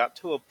Okay. got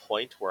to a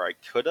point where I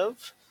could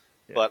have,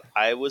 Yeah, but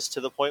I was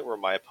to the point where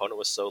my opponent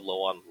was so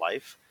low on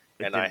life,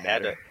 it and didn't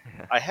matter.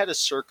 I had a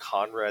Sir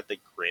Conrad the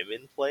Grim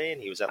in play,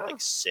 and he was at Oh,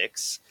 like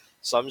 6.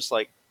 So I'm just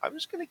like, I'm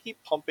just gonna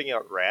keep pumping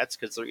out rats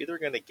because they're either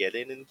gonna get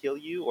in and kill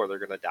you, or they're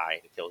gonna die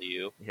and kill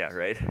you. yeah,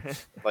 right.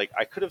 Like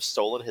I could have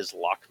stolen his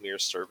Lockmere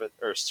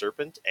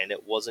serpent, and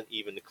it wasn't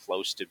even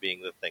close to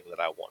being the thing that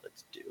I wanted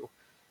to do.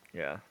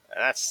 Yeah. And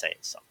that's saying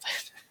something.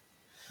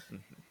 Mhm.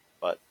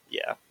 But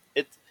yeah,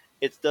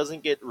 it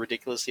doesn't get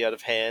ridiculously out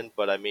of hand.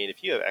 But I mean,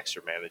 if you have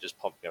extra mana, just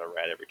pumping out a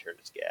rat every turn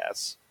is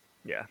gas.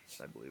 Yeah,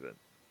 I believe it.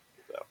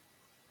 So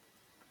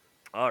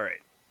All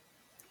right.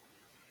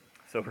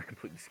 So we're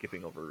completely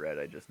skipping over red.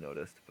 I just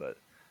noticed, but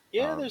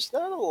yeah, um, there's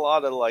not a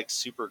lot of like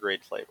super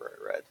great flavor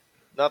in red.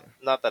 yeah,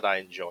 Not that I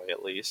enjoy,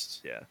 at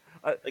least. yeah.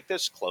 Like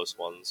there's close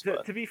ones, To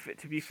but to be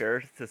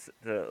fair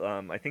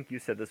I think you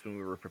said this when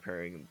we were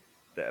preparing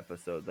the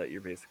episode that you're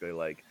basically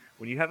like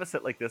when you have a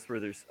set like this where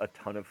there's a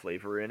ton of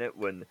flavor in it,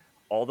 when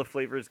all the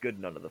flavor is good,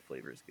 none of the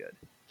flavor is good.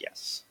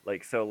 yes,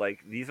 Like so, like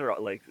these are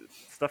like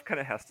stuff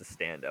kind of has to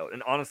stand out,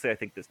 and honestly, I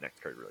think this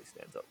next card really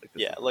stands out. Like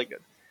this yeah. is really Like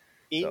good.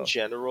 in So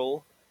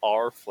general,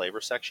 our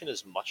flavor section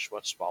is much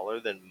smaller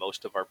than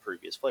most of our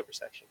previous flavor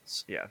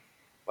sections. yeah,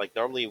 Like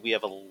normally we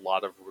have a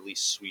lot of really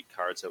sweet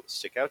cards that would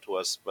stick out to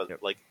us, but yep.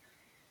 like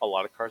a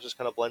lot of cards just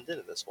kind of blend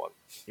in this one.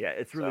 Yeah,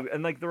 it's So really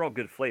and like they're all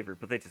good flavor,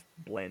 but they just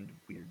blend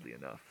weirdly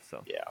enough.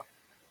 So yeah,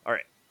 all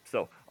right,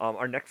 so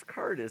our next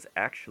card is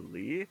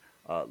actually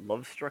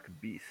Lovestruck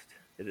Beast.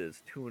 It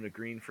is 2 and a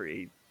green for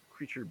a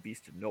creature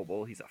beast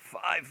noble. He's a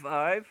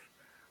 5/5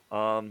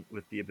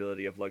 with the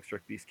ability of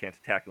Lovestruck Beast can't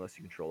attack unless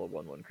you control a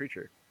 1/1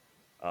 creature.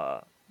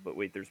 Uh, but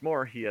wait, there's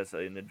more. He has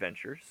an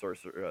adventure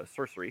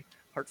sorcery,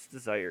 Heart's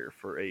Desire.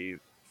 For a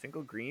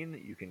single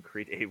green, you can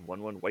create a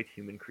 1/1 white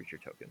human creature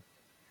token.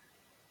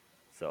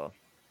 So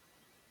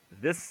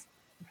this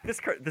this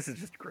is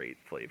just great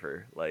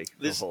flavor, like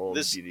the this whole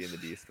this Beauty and the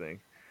Beast thing.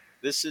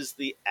 this is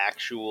the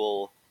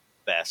actual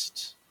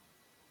best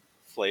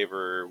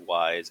flavor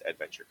wise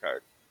adventure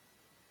card,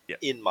 Yeah,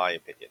 in my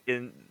opinion.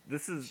 and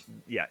this is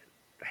yeah,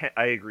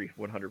 I agree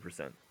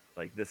 100%.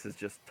 Like this is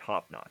just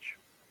top notch,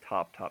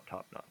 top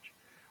notch.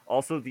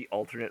 Also, the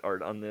alternate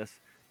art on this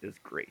is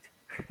great.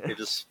 It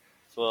is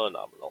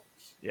phenomenal.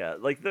 Yeah,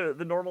 like the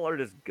normal art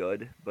is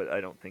good, but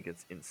I don't think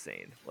it's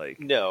insane. Like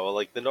No,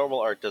 like the normal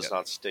art yeah, does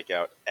not stick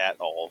out at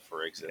all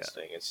for yeah,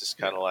 existing. It's just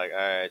kind yeah. of like, all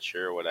right,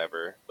 sure,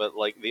 whatever. But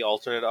like the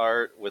alternate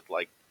art with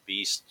like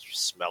Beast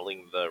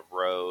smelling the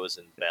rose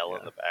and Belle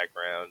in Yeah. the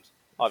background. It's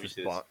just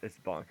Obviously, this, it's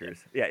yeah, bonkers.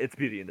 Yeah, it's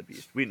Beauty and the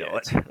Beast. We yeah, know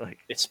it. Like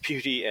it's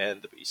Beauty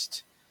and the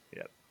Beast.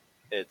 yeah,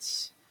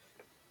 It's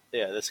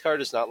yeah, this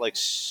card is not like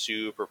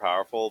super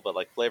powerful, but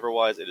like flavor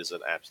wise, it is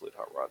an absolute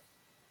home run.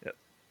 yep.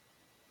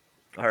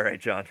 All right,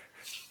 John.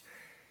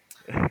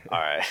 All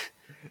right,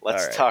 All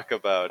let's right. talk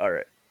about All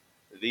right.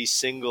 the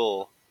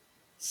single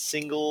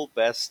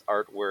best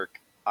artwork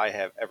I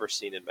have ever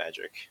seen in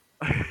Magic.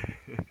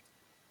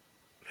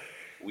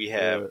 We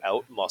have uh,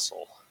 Out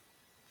Muscle.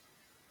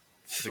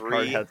 the card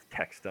Three, has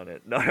text on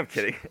it. No, I'm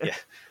kidding. yeah,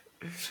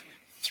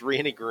 3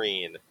 and a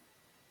green.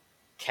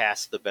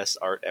 Cast the best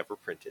art ever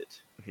printed.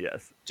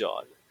 Yes.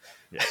 Done.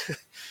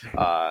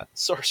 Yeah.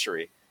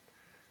 Sorcery.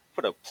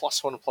 Put a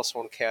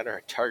 +1/+1 counter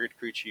on target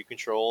creature you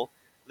control.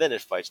 Then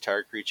it fights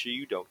target creature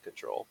you don't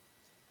control.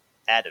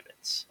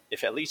 Adamance.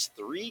 If at least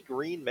 3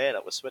 green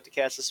mana was spent to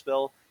cast a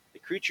spell, The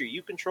creature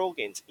you control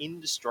gains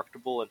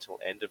indestructible until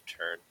end of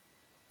turn.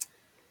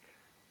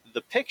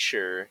 The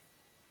picture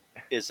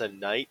is a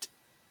knight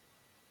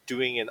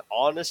doing an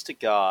honest to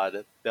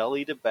God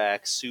belly to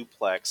back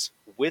suplex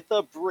with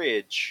a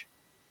bridge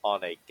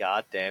on a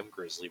goddamn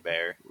grizzly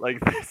bear. Like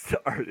this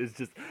art is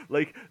just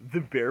like the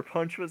bear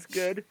punch was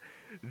good.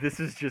 This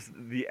is just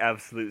the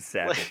absolute Like,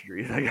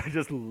 savagery. Like I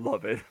just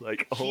love it.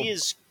 Like he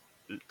is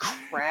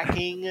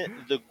cracking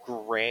the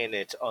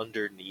granite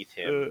underneath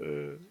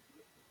him.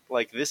 uh,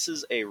 Like, this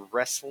is a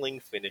wrestling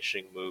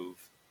finishing move,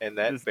 and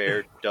that this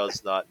bear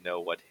does not know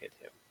what hit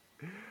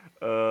him.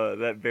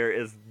 that bear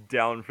is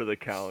down for the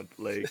count.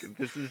 Like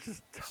this is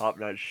just top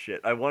notch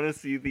shit. I want to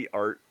see the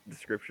art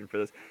description for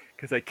this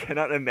because I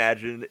cannot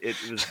imagine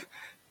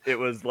it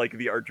was like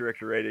the art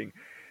director writing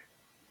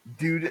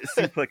dude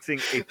suplexing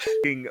a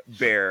fucking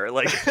bear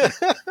like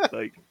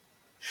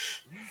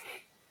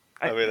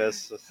I I mean,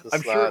 that's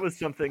I'm sure it not. was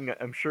something.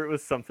 I'm sure it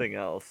was something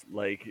else.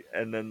 Like,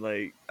 and then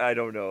like I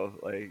don't know.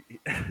 Like,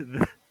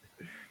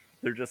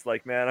 they're just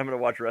like, man, I'm gonna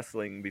watch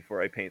wrestling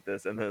before I paint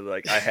this, and they're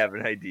like, I have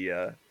an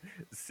idea.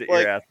 Sit your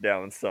Like, ass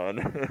down,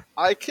 son.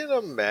 I can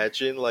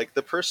imagine, like,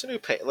 the person who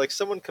paint, like,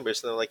 someone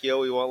commissioned them, like, yo,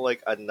 we want,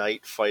 like, a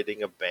knight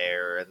fighting a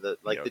bear, and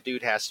Yeah, the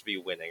dude has to be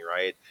winning,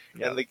 right?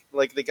 yeah, And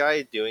the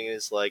guy doing it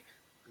is like,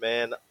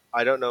 man,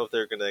 I don't know if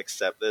they're gonna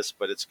accept this,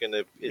 but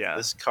yeah,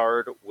 this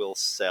card will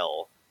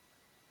sell.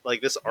 Like,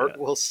 this yeah, art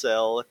will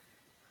sell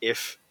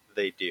if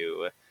they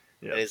do.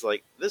 And yep. he's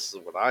like, this is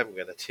what I'm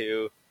gonna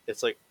do.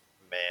 It's like,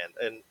 man,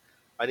 and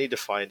I need to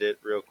find it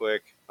real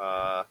quick.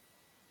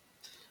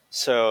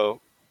 So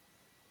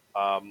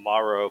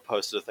Morrow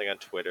posted a thing on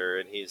Twitter,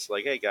 and he's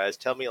like, "Hey guys,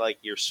 tell me like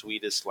your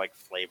sweetest like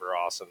flavor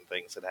awesome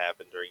things that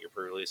happened during your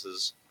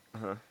pre-releases."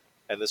 Uh-huh.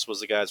 And this was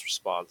the guy's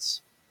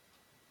response: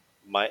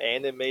 "My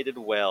animated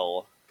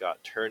well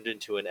got turned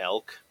into an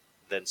elk,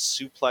 then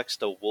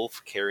suplexed a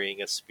wolf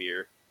carrying a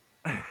spear."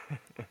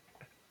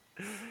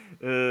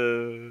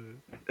 uh,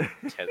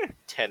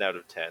 10 out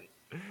of 10.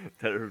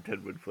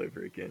 10 wood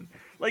flavor again.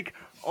 Like,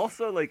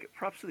 also like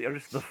props to the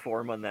artist. The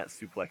form on that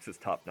suplex is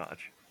top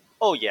notch.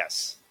 Oh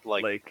yes,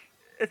 like Like,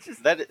 it's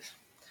just that.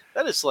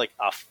 That is like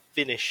a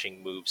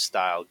finishing move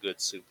style good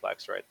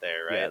suplex right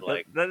there, yeah, right? that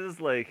Like that is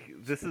like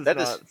this is that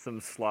is not some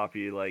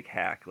sloppy like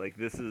hack. Like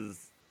this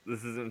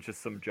isn't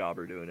just some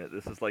jobber doing it.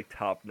 This is like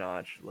top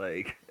notch.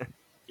 Like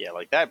yeah,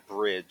 like that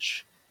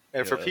bridge.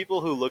 And for uh,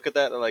 people who look at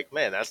that, they're like,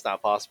 "Man, that's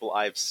not possible."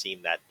 I've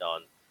seen that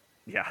done.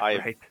 yeah, I've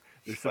right.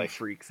 There's some like,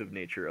 freaks of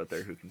nature out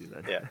there who can do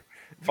that. yeah. They're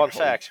Fun called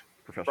fact: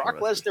 professional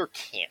Brock wrestlers. Lesnar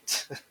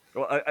can't.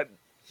 Well,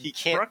 He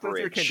can't Brock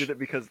Lesnar can't do bridge. that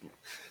because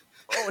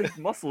his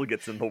muscle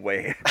gets in the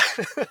way.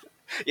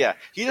 Yeah,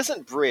 he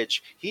doesn't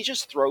bridge. He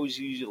just throws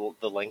you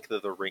the length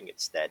of the ring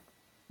instead.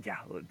 Yeah,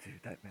 well, dude,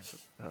 that man's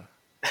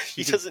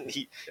He he could, doesn't.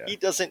 yeah. He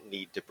doesn't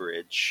need to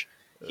bridge.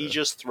 He Uh,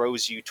 just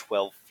throws you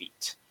 12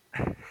 feet.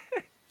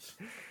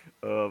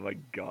 oh my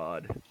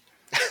god.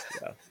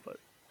 Yeah, but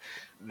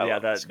I yeah,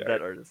 love this that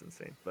card. art is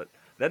insane. But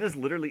that is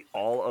literally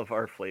all of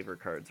our flavor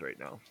cards right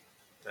now.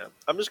 Yeah.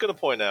 I'm just gonna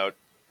point out,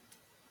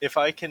 if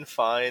I can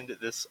find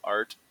this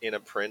art in a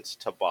print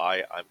to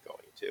buy, I'm going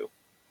to.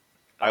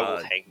 I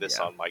will hang this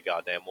Yeah, on my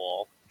goddamn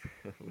wall,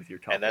 with your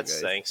and topple that's guys.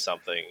 saying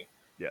something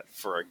Yeah,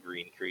 for a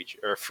green creature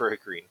or for a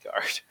green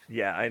card.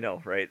 yeah, I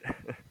know, right?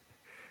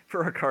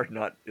 For a card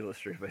not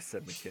illustrated by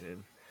Seb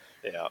McKinnon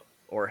Yeah,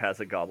 or has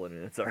a goblin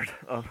in its art.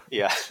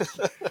 yeah,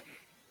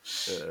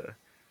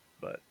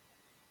 But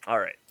all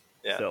right,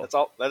 yeah. so That's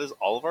all. That is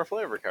all of our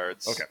flavor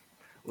cards. okay,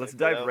 let's Like,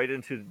 you dive know, right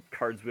into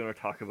cards we want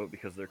to talk about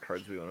because they're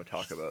cards we want to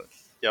talk about.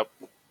 yep.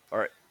 All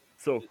right,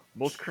 so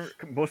most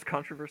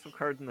controversial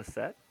card in the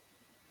set.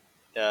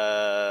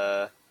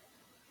 Uh,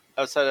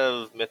 outside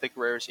of mythic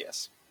rares,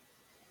 yes.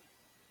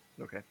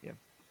 Okay, yeah.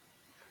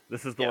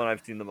 This is the Yeah, one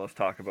I've seen the most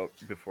talk about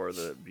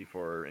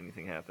before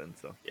anything happened.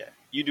 So yeah.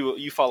 You do.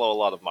 You follow a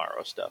lot of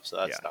Morrow stuff, so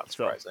yeah. that's not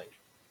So surprising.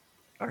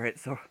 all right.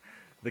 So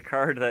the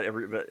card that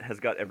has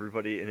got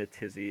everybody in a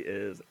tizzy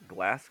is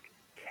Glass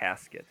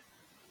Casket.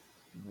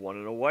 1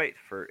 and a white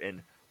for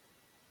an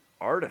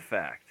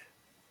artifact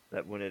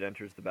that when it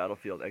enters the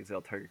battlefield,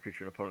 exile target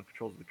creature an opponent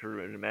controls the creature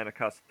and mana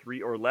cost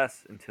 3 or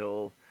less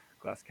until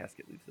Glass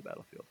Casket leaves the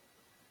battlefield.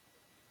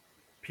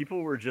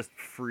 People were just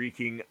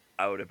freaking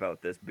out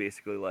about this.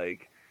 Basically,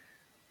 like,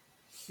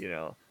 you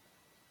know,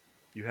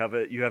 you have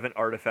an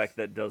artifact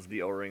that does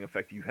the O-ring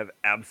effect. You have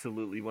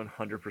absolutely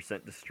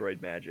 100%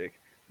 destroyed magic.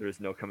 There is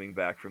no coming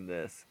back from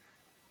this.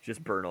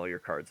 Just burn all your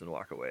cards and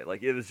walk away.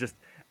 Like, it was just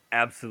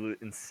absolute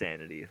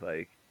insanity.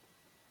 Like,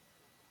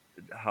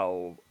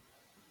 how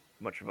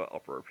much of an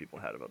uproar people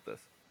had about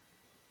this.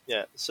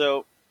 Yeah.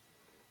 So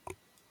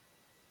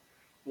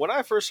when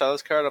I first saw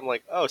this card, I'm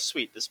like, oh,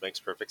 sweet, this makes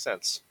perfect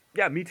sense,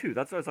 Yeah, me too.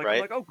 That's what I was like. I'm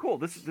right? like, oh, cool.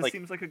 This Like,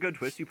 seems like a good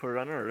twist. You put it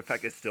on an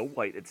artifact. It's still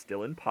white. It's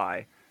still in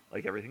pie.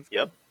 Like everything's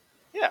yep,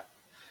 good. yeah.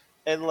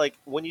 And like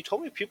when you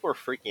told me people were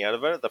freaking out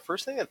about it, the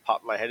first thing that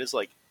popped in my head is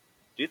like,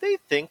 do they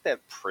think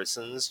that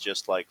prisons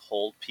just like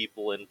hold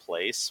people in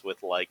place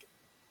with like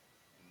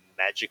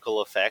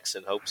magical effects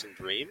and hopes and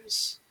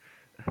dreams?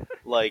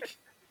 Like,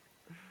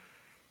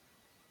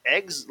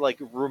 eggs like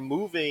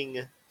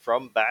removing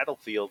from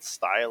Battlefield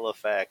style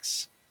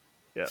effects,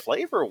 Yeah,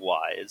 flavor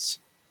wise,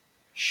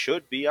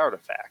 should be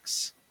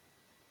artifacts,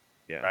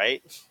 yeah.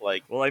 right?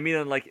 Like, Well, I mean,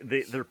 and like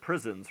they're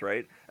prisons,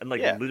 right? And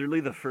like yeah, literally,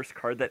 the first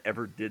card that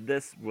ever did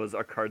this was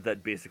a card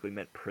that basically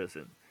meant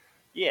prison.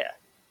 yeah,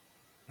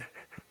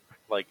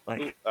 like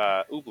Like,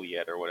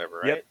 oubliette or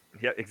whatever, yep, right?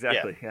 yeah, Yeah,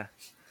 exactly, yeah.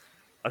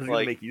 I was gonna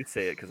like make you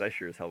say it because I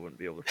sure as hell wouldn't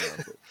be able to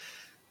pronounce it.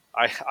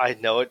 I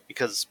know it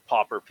because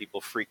pauper people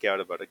freak out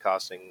about it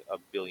costing $1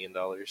 billion.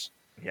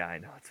 Yeah, I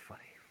know it's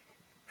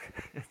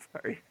funny.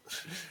 Sorry.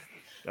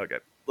 Okay,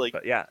 Like,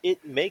 but yeah,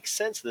 it makes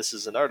sense. This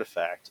is an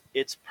artifact.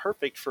 It's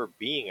perfect for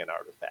being an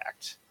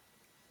artifact.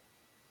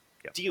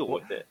 yeah. Deal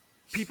Well, with it.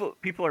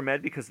 people are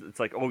mad because it's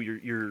like, oh,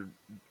 you're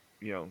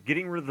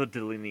getting rid of the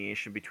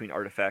delineation between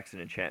artifacts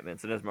and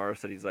enchantments. And as Maro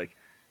said, he's like,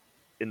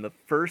 in the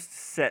first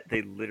set,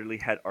 they literally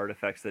had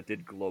artifacts that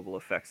did global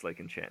effects like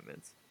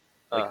enchantments.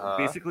 Uh Like huh.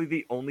 basically,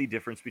 the only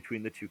difference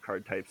between the two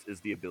card types is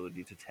the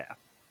ability to tap.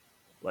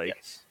 Like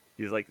Yes.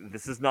 he's like,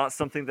 this is not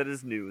something that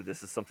is new.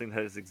 This is something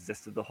that has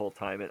existed the whole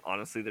time, and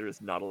honestly, there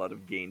is not a lot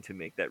of gain to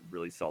make that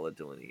really solid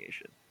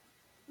delineation.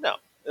 No.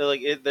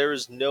 Like, there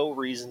is no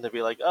reason to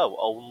be like, oh,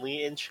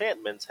 only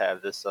enchantments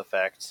have this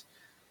effect.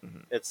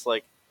 Hmm. It's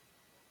like,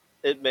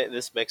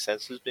 this makes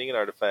sense as being an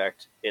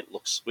artifact. It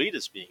looks sweet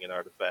as being an Yep.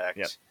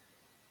 artifact.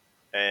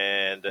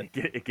 And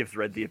It gives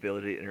red the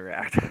ability to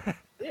interact.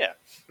 yeah,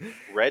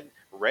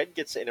 red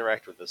gets to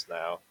interact with this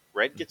now.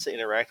 Red gets to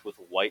interact with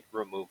white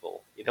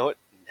removal. You know what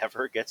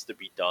never gets to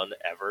be done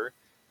ever?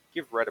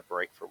 Give red a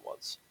break for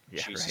once.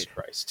 Yeah, Jesus right.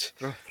 Christ.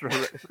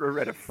 Throw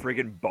red a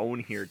friggin' bone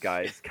here,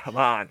 guys. Come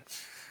on.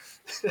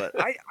 But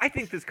I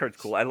think this card's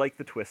cool. I like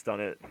the twist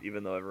on it,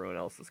 even though everyone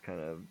else is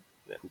kind of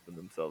Yeah. pooping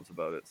themselves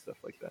about it, stuff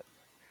like that.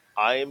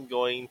 I am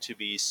going to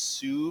be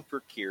super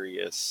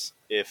curious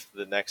if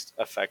the next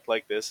effect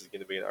like this is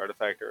going to be an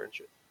artifact or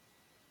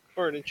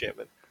an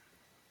enchantment.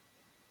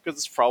 Because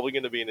it's probably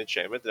going to be an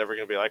enchantment. They're never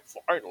going to be like,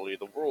 finally,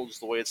 the world's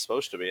the way it's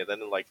supposed to be. And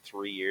then in like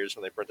 3 years,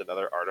 when they print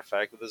another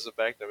artifact with this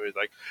effect, everybody's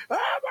like,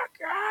 oh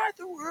my god,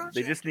 the world's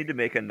They just need to ending.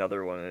 make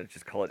another one and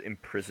just call it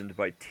 "Imprisoned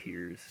by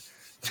Tears."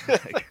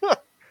 Like,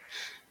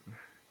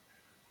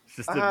 it's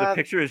just the uh,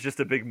 picture is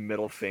just a big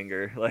middle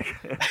finger. Like,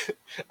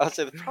 I'll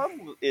say the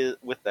problem is,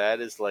 with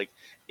that is like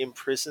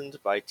imprisoned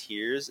by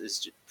tears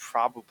is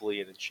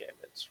probably an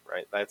enchantment,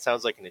 right? That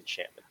sounds like an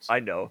enchantment. I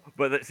know,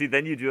 but see,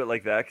 then you do it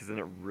like that because then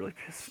it really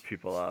pisses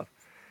people off.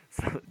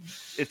 So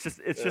it's just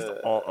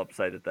all Uh,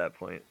 upside at that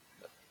point.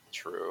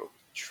 true,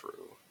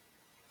 true.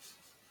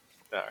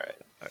 All right.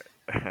 All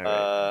right, all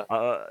right.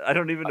 Uh, I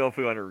don't even know if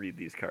we want to read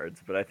these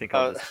cards, but I think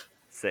I'll uh, just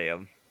say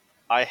them.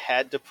 I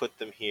had to put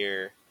them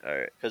here All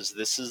right. because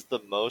this is the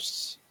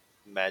most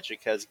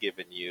Magic has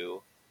given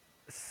you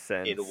in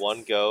Since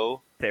one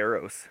go.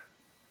 Theros.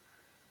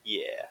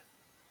 Yeah,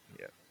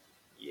 Yeah.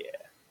 yeah.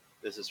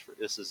 This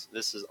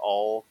is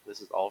all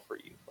for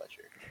you,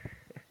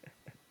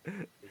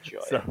 Fletcher. Enjoy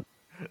it. So,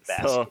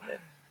 Bask so in it.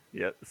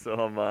 yeah. So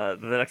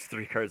the next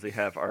three cards we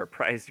have are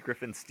Prized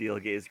Griffin, Steel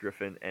Gaze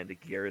Griffin, and a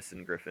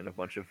Garrison Griffin. A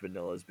bunch of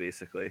vanillas,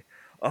 basically.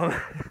 Um,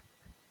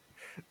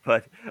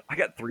 but I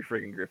got three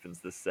friggin'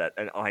 Griffins this set,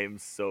 and I am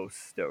so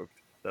stoked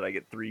that I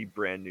get three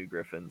brand new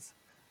Griffins.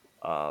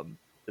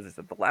 As I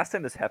said, the last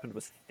time this happened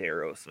was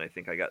Theros, and I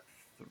think I got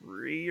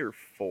three or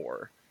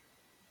four.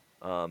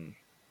 Um,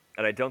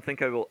 and I don't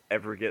think I will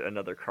ever get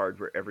another card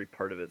where every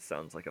part of it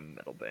sounds like a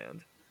metal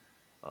band.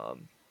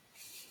 Um,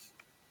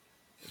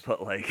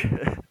 but like,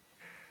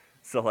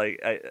 so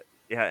like,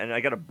 yeah, and I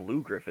got a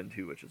blue Griffin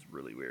too, which is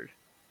really weird.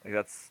 Like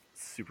that's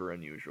super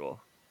unusual.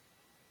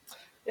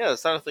 Yeah,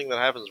 it's not a thing that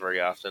happens very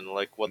often.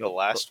 Like what the Nope.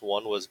 last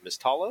one was,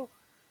 Mist Hollow.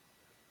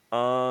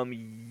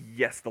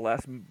 Yes,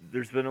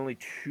 there's been only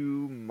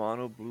two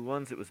mono blue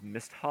ones. It was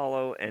Mist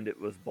Hollow and it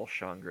was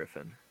Bolshan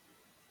Griffin.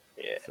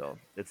 Yeah, So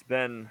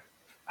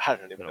I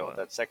don't it's even been a know what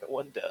while. that second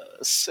one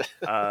does.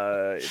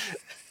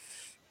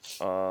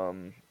 It's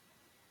um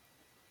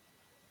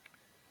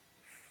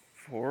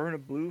 4 and a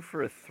blue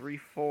for a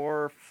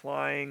 3/4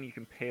 flying. You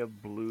can pay a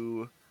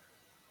blue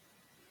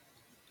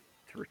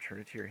to return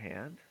it to your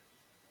hand.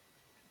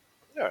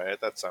 All right,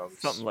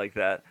 Something like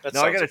that. that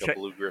Now I sounds gotta like a check.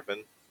 blue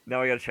griffin.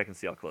 Now I gotta check and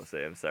see how close I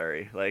am.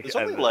 Sorry. Like There's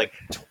only I'm like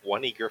like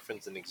 20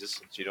 griffins in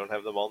existence. You don't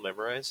have them all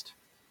memorized.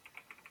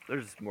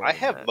 there's more I than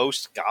have that.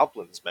 most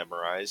goblins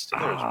memorized,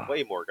 and there's Ah.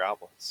 way more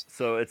goblins.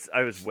 So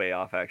I was way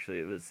off actually.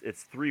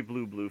 It's 3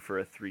 blue for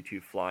a 3/2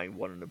 flying,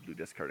 1 and a blue,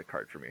 discard a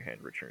card from your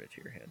hand, return it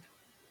to your hand.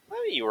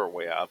 I mean, you were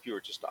way off. You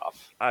were just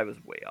off. I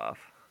was way off.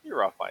 You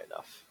were off by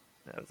enough.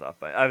 I was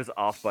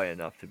off by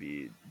enough to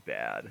be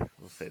bad.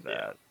 We'll say Yeah.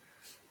 that.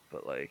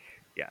 But like,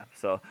 yeah.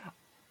 So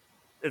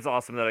it's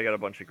awesome that I got a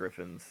bunch of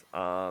griffins.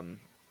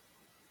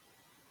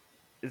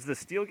 Is the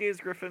Steel Gaze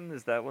Griffin?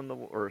 Is that one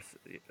or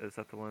is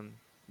that the one?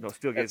 No,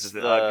 Steel Gaze It's is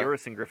it. the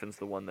Garrison Griffin's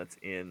the one that's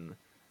in.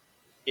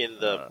 in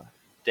the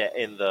Uh,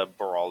 in the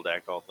brawl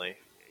deck only.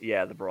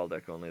 yeah, the Brawl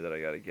deck only that I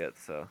gotta get.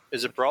 So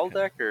Is it which is brawl kind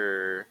of. deck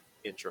or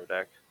intro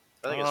deck?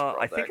 I think it's brawl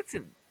I think deck. it's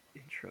an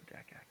intro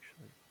deck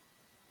actually.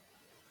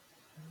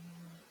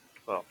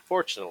 Well,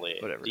 fortunately,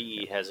 Whatever.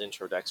 DE Yeah. has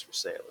intro decks for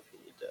sale if you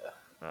need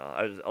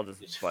I'll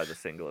just buy the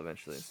single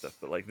eventually and stuff.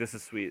 But like this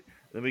is sweet.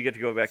 Then we get to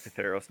go back to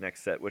Theros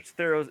next set, which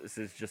Theros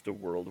is just a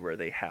world where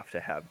they have to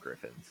have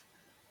griffins.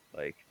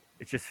 Like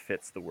it just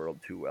fits the world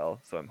too well.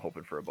 So I'm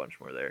hoping for a bunch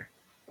more there.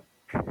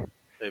 maybe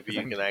Because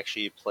you can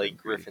actually play I'm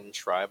greedy. Griffin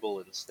Tribal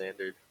in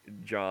Standard.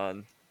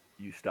 John,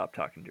 you stop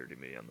talking dirty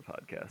to me on the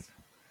podcast.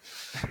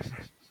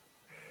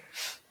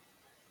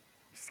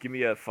 Just give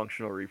me a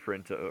functional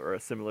reprint or a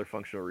similar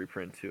functional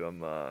reprint to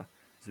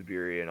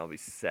Zubiri, and I'll be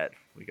set.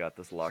 We got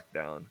this locked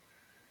down.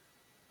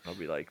 I'll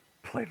be like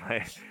play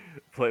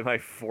my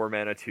 4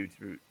 mana two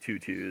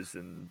twos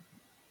and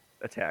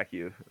attack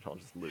you, and I'll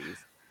just lose.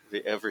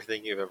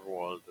 Everything you've ever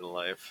wanted in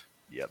life.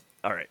 Yep.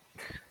 All right.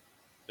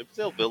 Maybe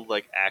they'll build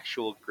like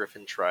actual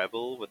Griffin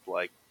Tribal with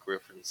like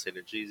Griffin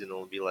synergies, and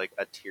it'll be like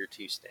a tier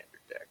 2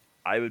 standard deck.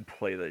 I would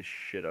play the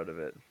shit out of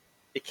it.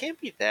 It can't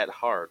be that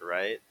hard,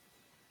 right?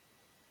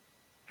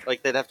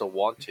 Like they'd have to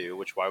want to,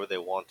 which why would they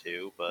want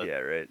to? But Yeah.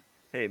 Right.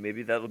 Hey,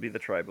 maybe that'll be the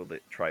tribe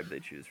they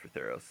choose for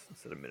Theros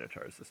instead of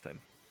Minotaurs this time.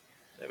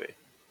 maybe.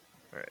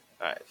 All right.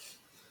 All right.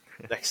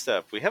 Next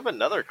up, we have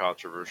another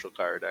controversial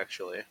card.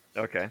 Actually,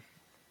 Okay.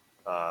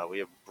 we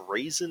have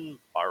Brazen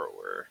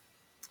Borrower.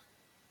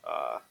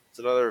 It's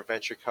another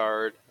adventure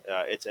card.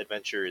 Its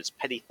adventure is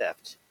Petty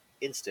Theft.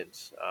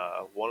 Instant.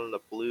 1 in a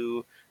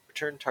blue.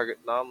 Return target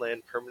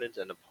non-land permanent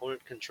and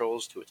opponent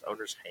controls to its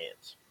owner's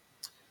hand.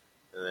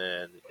 And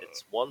then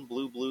it's 1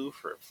 blue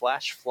for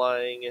flash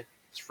flying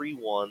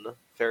 3/1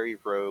 fairy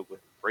rogue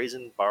with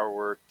Brazen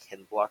Borrower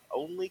can block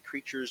only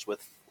creatures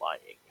with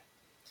flying.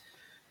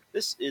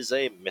 This is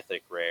a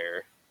mythic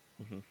rare,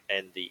 Mm-hmm.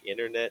 and the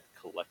internet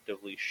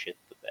collectively shit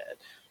the bed.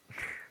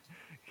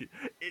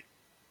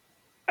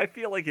 I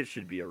feel like it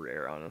should be a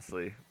rare,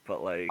 honestly,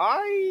 but like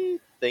I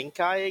think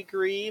I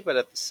agree, but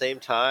at the same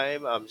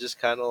time, I'm just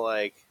kind of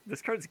like,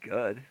 this card's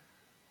good.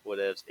 what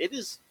is? It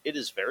is. It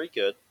is very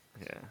good.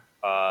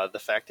 Yeah. The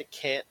fact it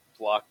can't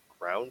block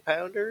ground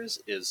pounders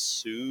is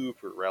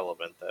super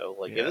relevant, though.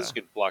 Like, if this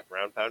Yeah. could block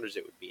ground pounders,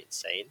 it would be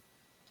insane.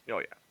 Oh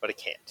yeah. But it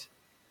can't.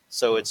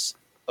 So No. it's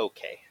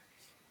okay.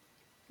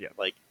 Yeah.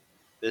 Like,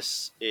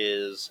 this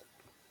is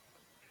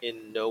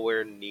in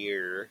nowhere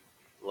near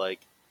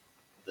like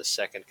the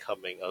second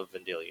coming of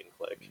Vendilion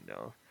Click.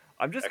 No.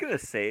 I'm just gonna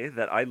say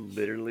that I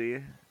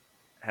literally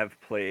have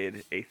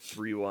played a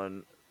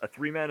 3/1, a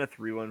 3-mana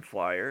 3/1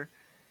 flyer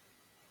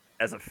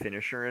as a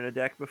finisher in a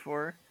deck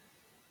before.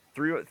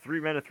 3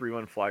 mana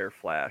 3/1 flyer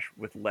flash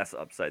with less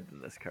upside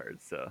than this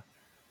card. So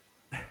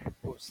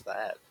What was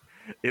that?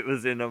 it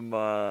was in it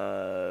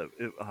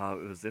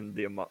was in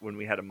the when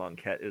we had a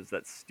Monket. It was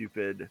that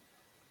stupid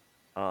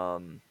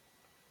um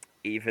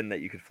Aven that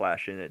you could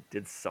flash in. It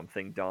did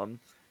something dumb.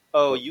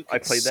 Oh, But you I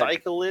could played that.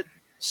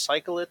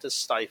 cycle it to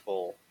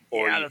stifle,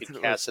 or Yeah, you that's could what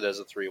it cast was. it as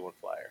a 3/1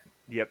 flyer.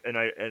 Yep, and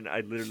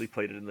I literally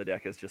played it in the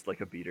deck as just like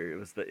a beater. It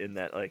was in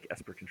that like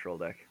Esper control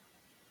deck.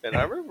 And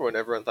I remember when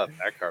everyone thought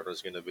that card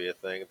was going to be a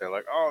thing. They're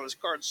like, "Oh, this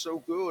card's so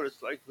good.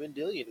 It's like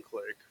Vendilion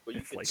Click, but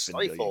you It's can like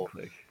Vendilion stifle."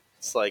 Click.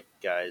 It's like,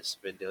 guys,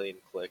 Vendilion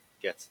Click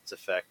gets its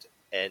effect,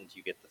 and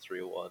you get the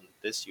 3/1.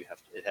 This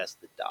it has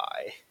to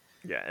die.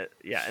 Yeah,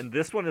 yeah, and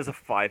this one is a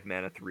 5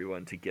 mana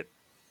 3/1 to get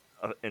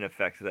an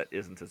effect that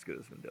isn't as good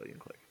as Vendilion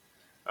Click.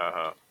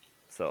 Uh-huh.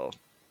 So,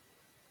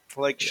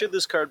 Like, yeah. should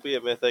this card be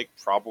a mythic?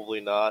 Probably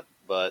not,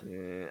 but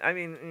I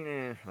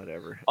mean,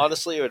 whatever.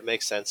 honestly, it would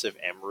make sense if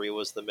Emery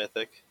was the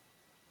mythic.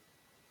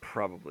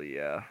 Probably,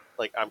 yeah.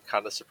 Like, I'm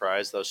kind of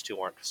surprised those two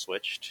aren't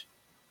switched,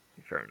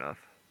 Fair enough.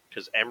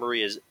 because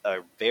Emery is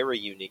a very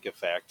unique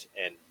effect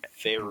and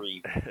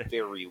very,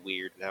 very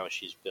weird in how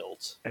she's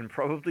built. And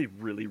probably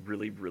really,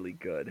 really, really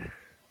good.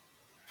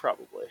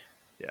 Probably.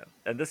 Yeah,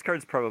 and this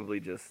card's probably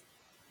just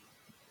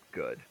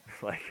good.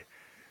 Like,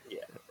 Yeah.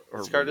 or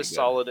This card really is good.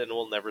 solid and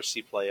will never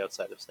see play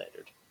outside of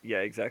Standard. Yeah,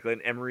 exactly.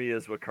 And Emery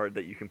is what card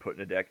that you can put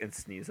in a deck and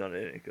sneeze on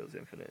it and it goes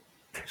infinite.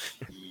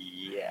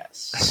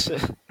 Yes.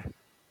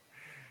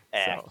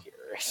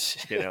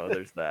 Accurate.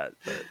 There's that.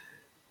 But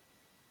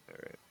all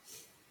right.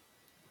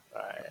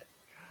 Alright.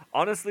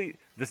 Honestly,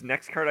 this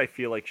next card I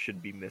feel like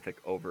should be mythic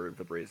over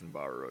the Brazen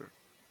Borrower,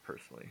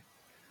 personally.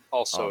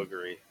 Also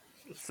agree.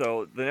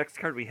 So the next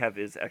card we have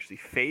is actually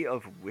Fae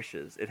of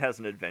Wishes. It has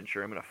an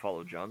adventure. I'm going to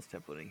follow John's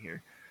templating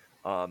here.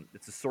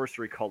 It's a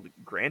sorcery called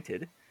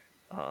Granted.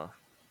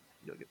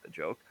 You'll get the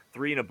joke.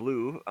 3 in a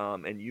blue,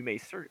 and you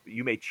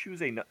may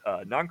choose a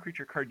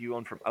non-creature card you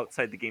own from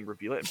outside the game,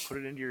 reveal it, and put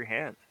it into your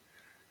hand.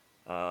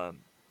 And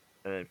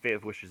then Fae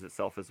of Wishes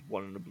itself is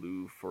 1 in a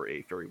blue for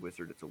a fairy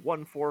wizard. It's a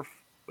 1/4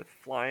 with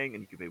flying,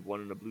 and you can pay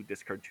 1 in a blue,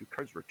 discard 2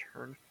 cards,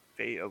 return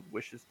Fae of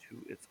Wishes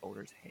to its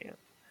owner's hand.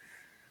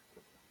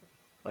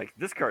 Like,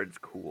 this card's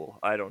cool.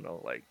 I don't know,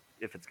 like,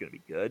 if it's gonna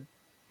be good,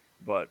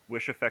 but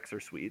wish effects are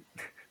sweet.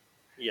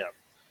 Yeah.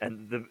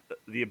 And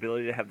the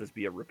ability to have this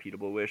be a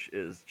repeatable wish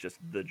is just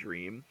the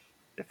dream.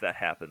 If that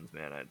happens,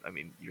 man, I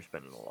mean, you're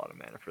spending a lot of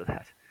mana for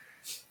that.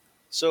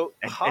 So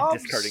And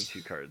Hobbs, discarding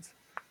 2 cards.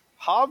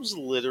 Hobbs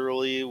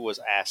literally was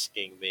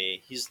asking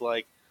me, he's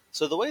like,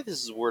 so the way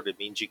this is worded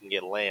means you can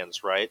get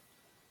lands, right?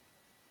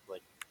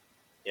 Like,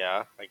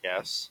 Yeah, I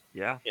guess.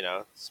 Yeah.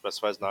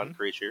 Specifies Hmm.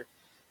 non-creature.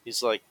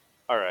 He's like,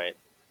 all right,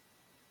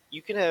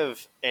 you can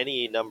have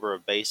any number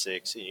of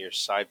basics in your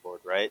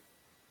sideboard, right?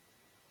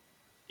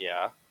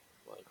 Yeah,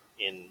 like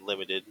in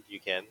limited, you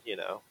can. You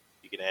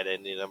can add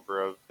any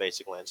number of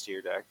basic lands to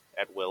your deck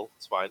at will.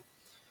 It's fine.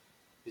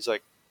 He's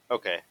like,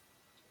 okay,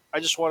 I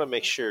just want to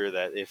make sure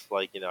that if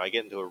I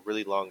get into a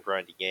really long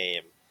grindy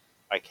game,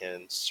 I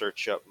can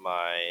search up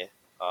my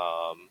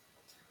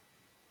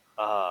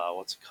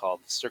what's it called?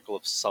 The Circle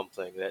of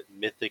Something, that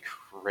mythic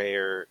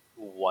rare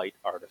white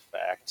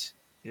artifact.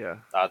 Yeah.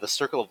 The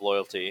Circle of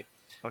Loyalty.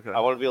 Okay. I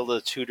want to be able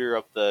to tutor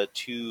up the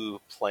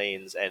 2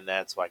 planes, and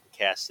that's so I can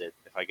cast it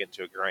if I get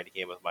into a grindy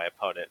game with my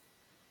opponent.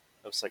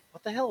 I was like,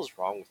 what the hell is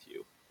wrong with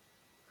you?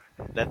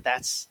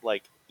 That's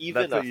like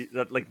even That's a what you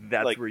that like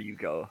that's like where you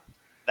go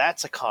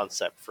that's a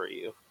concept for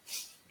you.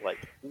 Like,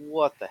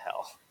 what the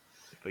hell?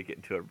 if I get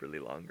into a really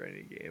long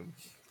grinding game.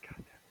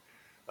 God,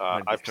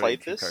 I'm I discarding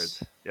played 2 cards.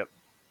 this. Yep.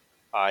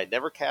 I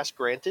never cast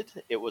Granted.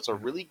 It was a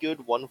Uh-huh. really good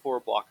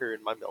 1/4 blocker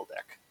in my mill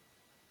deck.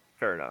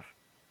 Fair enough.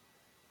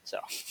 So,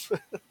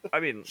 I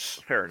mean,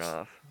 fair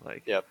enough.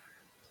 Like, yep,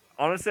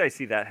 honestly, I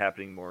see that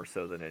happening more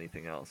so than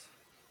anything else.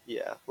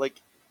 yeah. Like,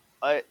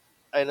 I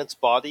in its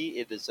body,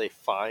 it is a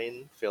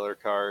fine filler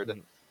card.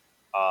 Mhm.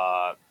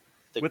 Uh,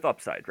 the With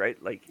upside,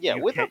 right? Like Yeah,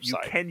 with you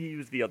upside. can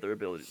use the other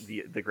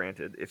ability, the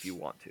granted, if you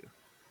want to.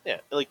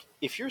 Yeah, like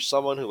if you're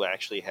someone who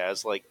actually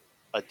has like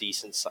a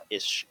decent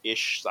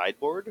ish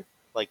sideboard,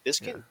 like this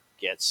Yeah. can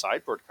get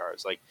sideboard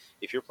cards. Like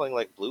if you're playing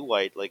like blue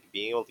white, like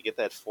being able to get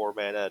that 4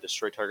 mana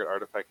destroy target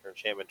artifact or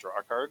enchantment draw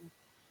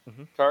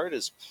Hmm. card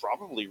is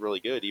probably really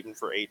good, even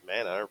for 8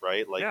 mana,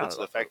 right? Like Yeah. what's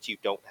the fact you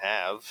don't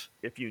have?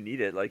 If you need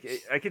it, like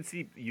I can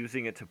see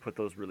using it to put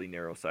those really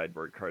narrow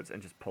sideboard cards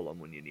and just pull them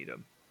when you need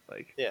them.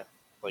 Like, Yeah,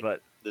 like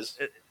but this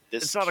it,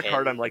 it's this not a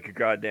card I'm can like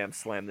goddamn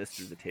slam this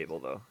through the table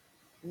though.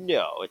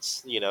 no,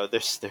 it's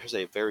there's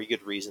a very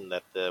good reason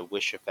that the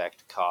wish effect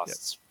Yep.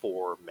 costs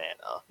 4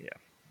 mana, Yeah.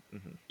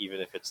 Hmm.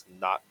 even if it's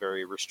not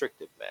very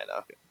restrictive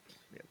mana. Yep.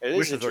 Yep. It is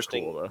Wishes are cool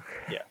interesting. though.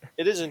 Yeah,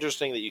 it is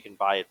interesting that you can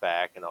buy it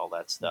back and all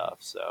that Mhm.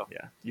 stuff. So,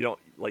 Yeah.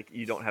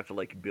 You don't have to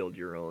like build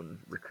your own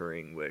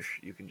recurring wish.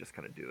 You can just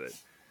kind of do it.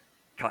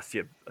 Costs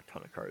you a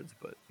ton of cards,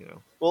 but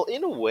well,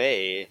 in a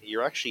way,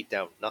 you're actually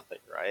down nothing,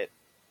 right?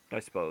 I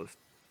suppose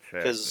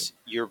Because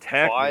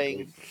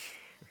technically.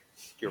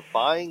 you're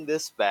buying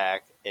this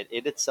back, and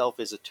it itself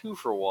is a 2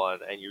 for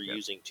 1, and you're Yep.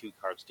 using 2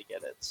 cards to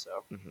get it.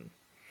 So, Hmm.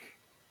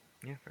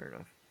 Yeah, fair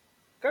enough.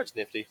 cards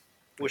nifty.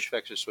 Wish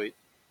effects are sweet.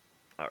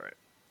 All right.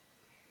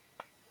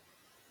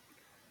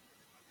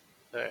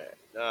 All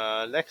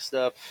right. Next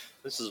up,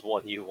 this is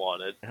one you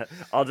wanted.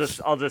 I'll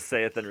just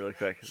say it then really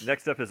quick.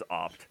 Next up is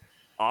Opt.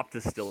 Opt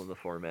is still in the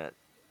format.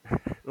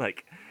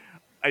 Like,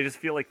 I just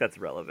feel like that's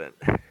relevant.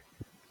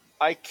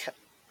 I ca-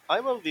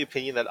 I'm of the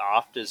opinion that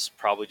Opt is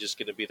probably just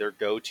going to be their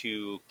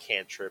go-to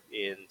cantrip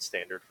in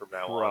Standard from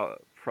now on.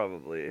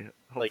 Probably.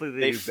 Like Hopefully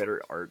they do they've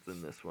better art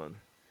than this one.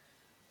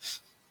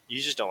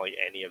 You just don't like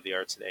any of the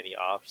arts in any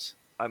Ops.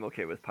 I'm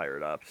okay with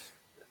Pirate Opt.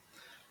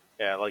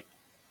 Yeah, like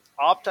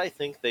Opt, I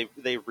think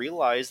they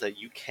realize that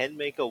you can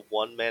make a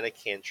 1 mana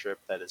cantrip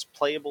that is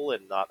playable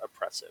and not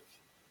oppressive,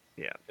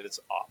 Yeah. and it's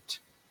Opt.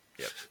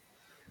 Yep.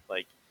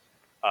 Like,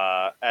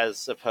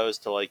 as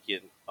opposed to like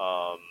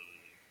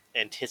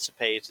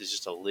Anticipate is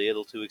just a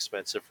little too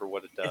expensive for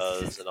what it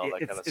does and all that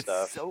kind of It's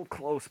stuff. so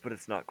close, but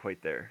it's not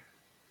quite there.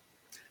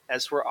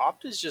 As for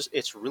Opt is just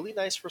it's really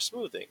nice for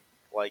smoothing.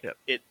 Like Yep.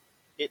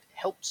 it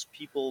helps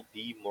people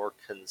be more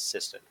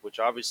consistent, which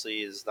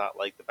obviously is not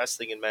like the best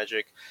thing in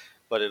Magic,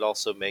 but it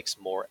also makes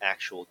more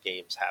actual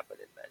games happen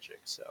in Magic.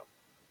 So,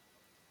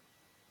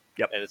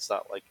 Yep. and it's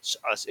not like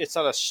it's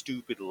not a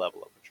stupid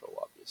level of control,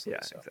 obviously.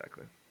 Yeah. So,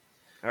 Exactly.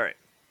 All right.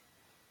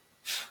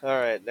 all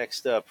right,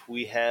 next up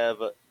we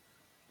have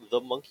the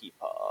Monkey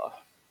Paw,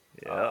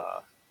 Yeah.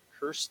 uh,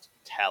 Cursed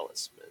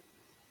Talisman.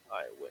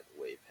 I went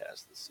way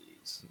past the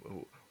seas.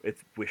 Ooh,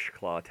 it's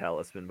Wishclaw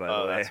Talisman, by the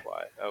Oh, way. that's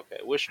why. Okay,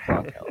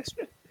 Wishclaw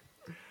Talisman.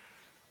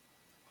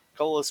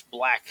 Colorless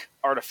black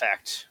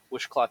artifact.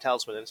 Wishclaw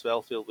Talisman enters the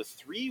battlefield with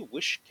 3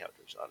 wish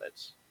counters on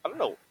it. I don't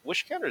know.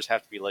 Wish counters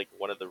have to be like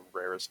one of the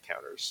rarest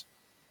counters.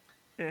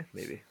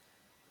 Maybe.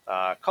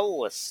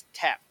 Colorless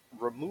tap.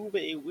 Remove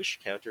a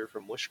wish counter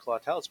from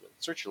Wishclaw Talisman.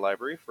 Search your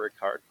library for a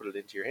card, put it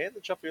into your hand,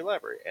 then shuffle your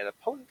library. An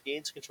opponent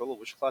gains control of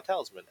Wishclaw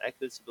Talisman. Activate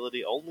this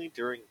ability only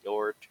during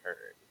your turn.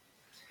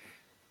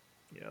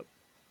 Yep.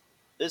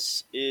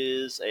 This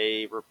is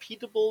a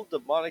repeatable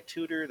demonic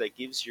tutor that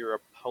gives your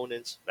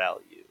opponents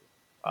value. Yep.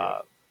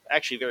 Uh,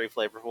 Actually, very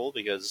flavorful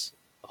because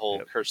the whole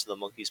Yep. Curse of the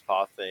Monkey's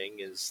Paw thing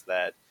is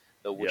that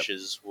the Yep.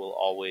 wishes will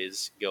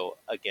always go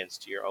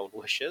against your own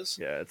wishes.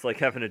 Yeah, it's like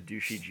having a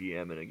douchey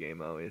GM in a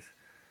game always.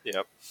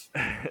 Yep.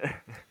 I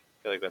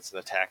feel like that's an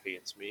attack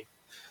against me.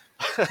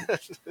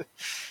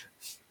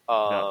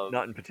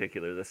 Not in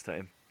particular this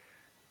time.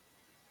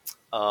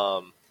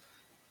 Um,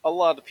 a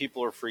lot of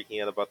people are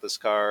freaking out about this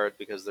card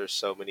because there's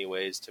so many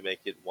ways to make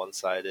it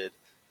one-sided.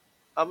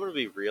 I'm gonna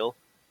be real.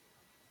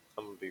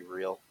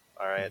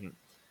 All right, Hmm.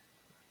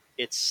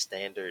 it's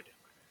standard.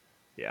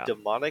 Yeah,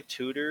 Demonic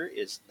Tutor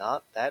is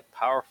not that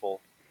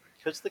powerful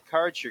because the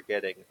cards you're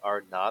getting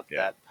are not yeah.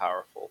 that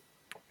powerful.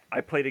 I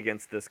played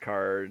against this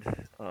card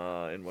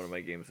in one of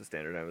my games of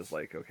Standard. And I was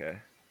like, okay,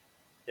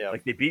 Yeah,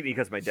 like they beat me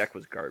because my deck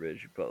was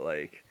garbage, but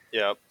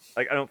yeah,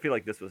 like I don't feel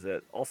like this was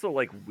it. Also,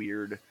 like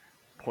weird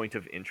point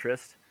of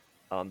interest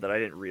that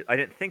I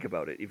didn't think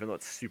about it, even though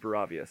it's super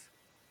obvious.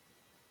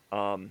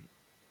 Um,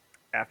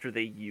 After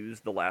they use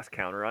the last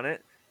counter on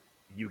it,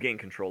 you gain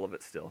control of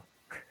it still.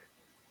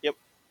 yep.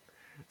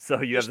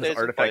 So you have Just this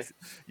stays in play. artifact.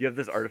 You have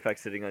this artifact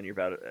sitting on your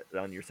battle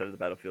on your side of the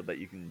battlefield that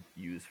you can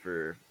use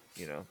for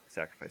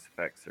sacrifice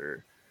effects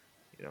or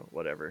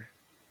whatever.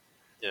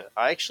 Yeah,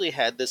 I actually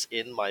had this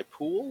in my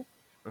pool,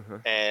 Uh-huh.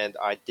 and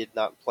I did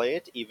not play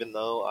it, even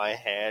though I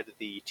had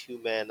the 2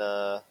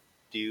 mana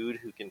dude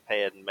who can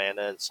pay a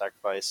mana and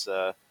sacrifice.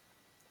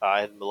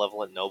 I had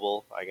Malevolent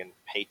Noble. I can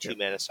pay two Yep.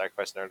 mana,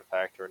 sacrifice an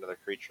artifact or another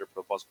creature,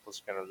 put a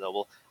plus kind of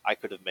noble. I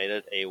could have made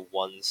it a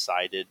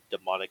one-sided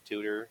demonic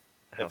tutor,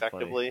 How funny.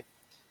 effectively,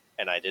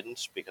 and I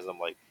didn't because I'm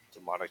like,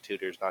 demonic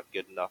tutor is not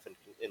good enough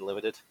in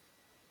limited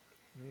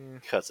Yeah.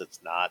 because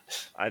it's not.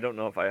 I don't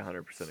know if I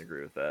 100%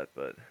 agree with that,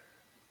 but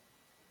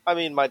I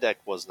mean, my deck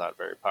was not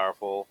very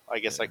powerful. I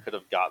guess I yeah. could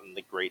have gotten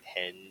the Great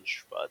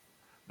Henge, but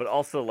But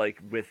also,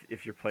 like with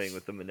if you're playing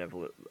with the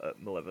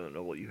malevolent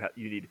noble, you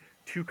need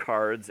two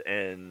cards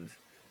and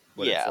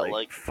what it's yeah, like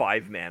like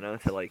 5 mana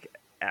to like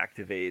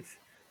activate.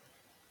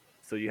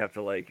 So you have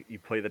to like you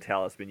play the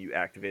talisman, you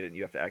activate it, and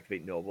you have to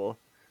activate noble.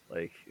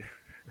 Like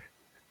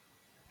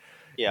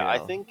yeah, you I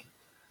know, think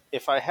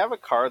if I have a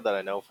card that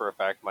I know for a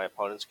fact my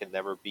opponents can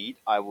never beat,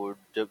 I would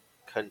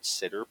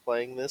consider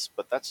playing this.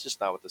 But that's just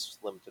not what this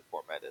limited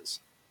format is.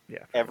 yeah,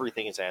 fair enough.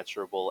 Everything is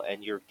answerable,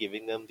 and you're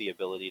giving them the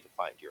ability to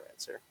find your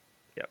answer.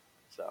 Yep.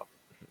 So,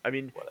 I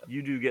mean, whatever.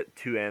 you do get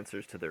two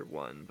answers to their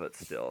one, but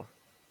still.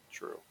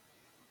 True.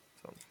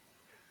 So,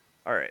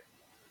 all right.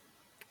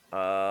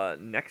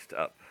 Next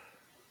up,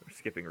 we're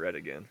skipping red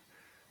again.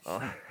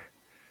 Uh,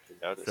 You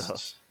so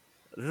noticed.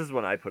 this is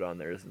one I put on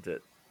there, isn't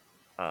it?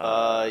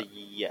 Uh,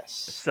 Yes.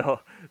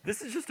 so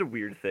this is just a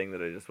weird thing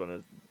that I just want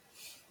to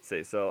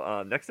say.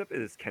 So next up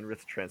is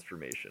Kenrith's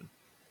transformation.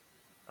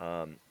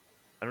 Um,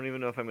 I don't even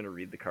know if I'm going to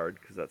read the card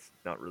because that's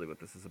not really what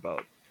this is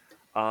about.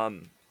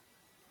 Um,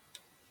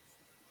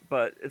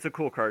 but it's a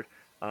cool card.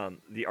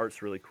 The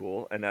art's really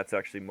cool, and that's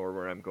actually more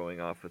where I'm going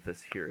off with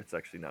this here. It's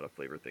actually not a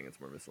flavor thing; it's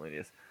more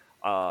miscellaneous.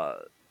 Uh,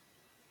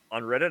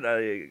 on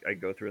Reddit, I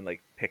go through and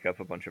like pick up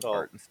a bunch of Oh,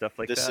 art and stuff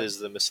like this that. is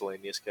the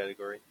miscellaneous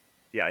category.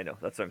 Yeah, I know.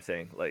 That's what I'm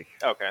saying. Like,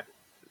 Okay.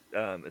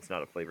 it's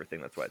not a flavor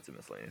thing. That's why it's a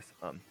miscellaneous.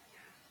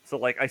 So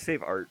like I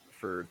save art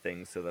for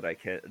things so that I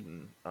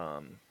can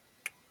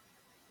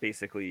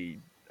basically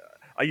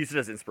I use it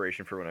as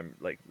inspiration for when I'm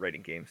like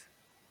writing games,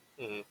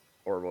 Hmm.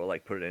 or we'll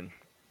like put it in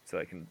so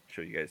I can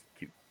show you guys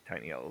cute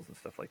tiny owls and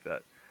stuff like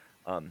that.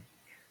 Um,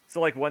 so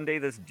like one day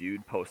this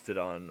dude posted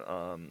on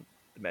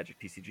the Magic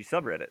TCG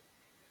subreddit,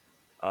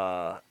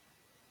 uh,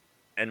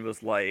 and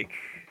was like,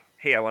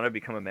 "Hey, I want to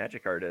become a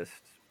magic artist.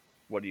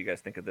 What do you guys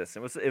think of this?"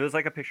 And it was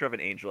like a picture of an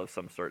angel of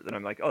some sort. And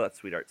I'm like, "Oh, that's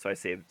sweet art." So I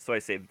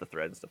saved the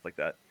thread and stuff like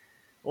that.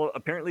 Well,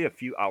 apparently a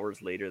few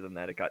hours later than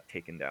that, it got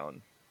taken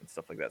down and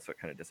stuff like that. So it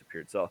kind of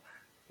disappeared. So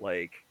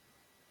like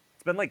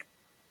it's been like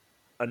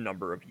a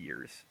number of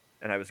years,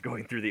 and I was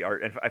going through the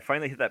art, and I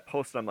finally hit that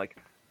post, and I'm like,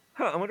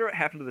 "Huh, I wonder what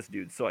happened to this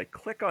dude." So I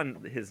click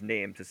on his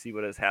name to see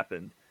what has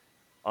happened.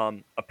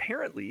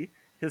 Apparently,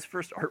 his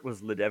first art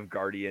was Ledev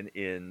Guardian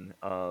in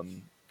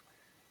one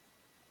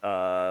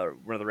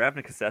of the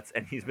Ravnica sets,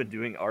 and he's been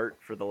doing art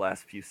for the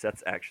last few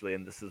sets actually,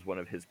 and this is one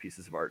of his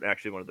pieces of art, and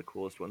actually one of the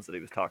coolest ones that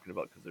he was talking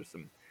about because there's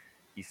some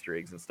Easter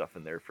eggs and stuff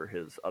in there for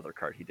his other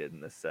card he did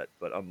in this set.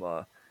 But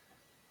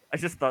I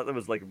just thought that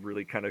was like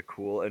really kind of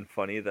cool and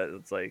funny that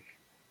it's like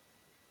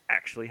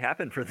actually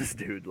happened for this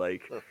dude.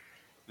 Like, you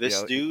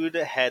This know, dude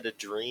had a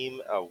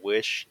dream, a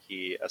wish.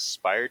 He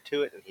aspired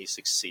to it, and he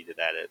succeeded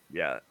at it.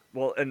 yeah.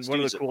 Well, and This one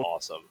of the dude's cool,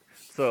 awesome.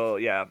 so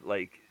yeah,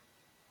 like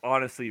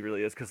honestly,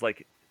 really is because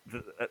like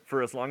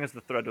for as long as the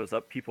thread was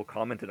up, people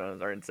commented on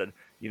it and said,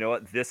 you know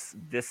what, this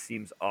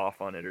seems off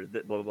on it or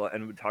blah blah blah,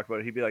 and would talk about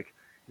it. He'd be like,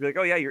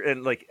 oh yeah, you're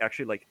and like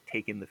actually like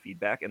take in the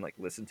feedback and like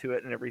listen to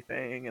it and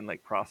everything and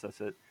like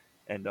process it.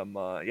 And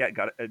yeah,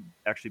 got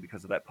actually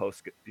because of that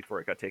post before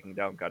it got taken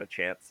down, got a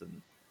chance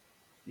and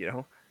you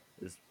know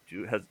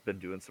has been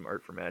doing some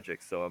art for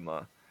Magic.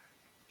 So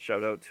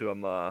shout out to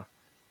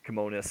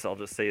Kimonis. I'll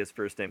just say his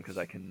first name because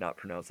I cannot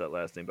pronounce that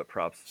last name, but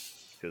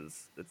props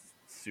because it's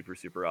super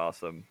super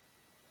awesome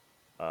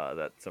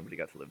that somebody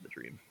got to live the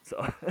dream.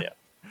 So Yeah.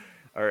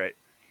 all right,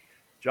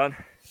 John,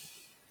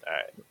 All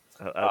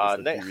right. I'll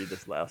just let Ne- you read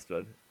this last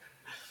one.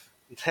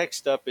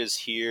 Next up is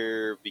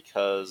here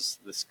because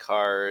this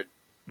card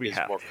We is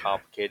have more to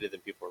complicated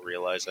than people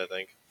realize, I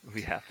think.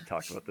 we have to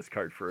talk about this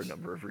card for a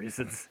number of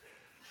reasons.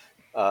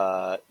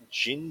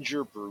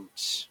 Ginger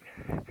Brute.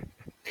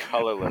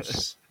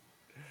 Colorless.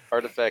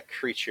 Artifact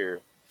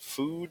creature.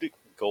 Food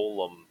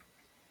Golem.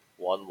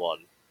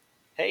 1/1.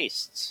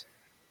 Hastes.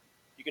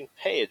 You can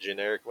pay a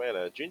generic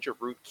mana.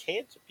 Gingerbrute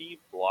can't be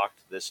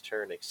blocked this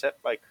turn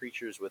except by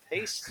creatures with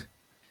haste.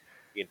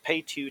 You can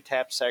pay 2,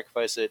 tap,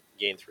 sacrifice it,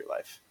 gain 3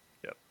 life.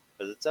 Yep.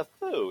 Because it's a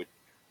food.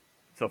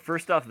 So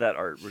first off, that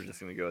art, we're just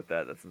gonna go with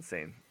that. That's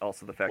insane.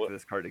 Also, the fact What? that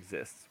this card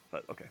exists.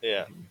 But okay,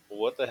 Yeah. continue.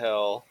 What the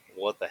hell?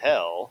 What the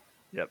hell?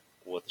 Yep.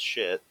 What the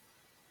shit?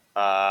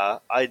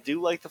 I do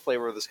like the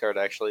flavor of this card,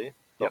 actually.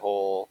 The Yep.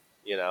 whole,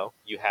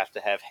 you have to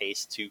have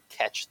haste to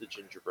catch the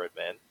gingerbread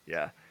man.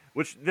 Yeah.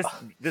 Which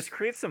this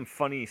creates some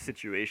funny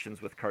situations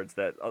with cards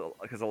that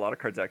because a lot of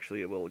cards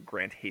actually will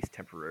grant haste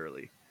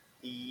temporarily.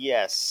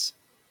 Yes.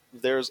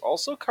 There's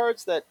also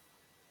cards that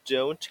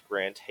don't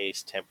grant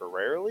haste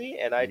temporarily,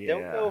 and I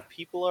don't know Yeah. if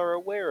people are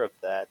aware of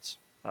that.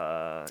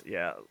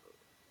 Yeah.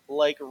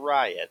 Like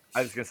Riot.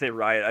 I was gonna say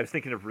Riot. I was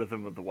thinking of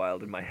Rhythm of the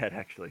Wild in my head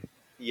actually.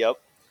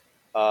 Yep.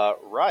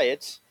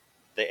 Riot,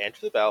 they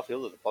enter the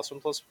battlefield with a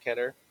 +1/+1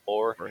 counter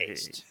or Or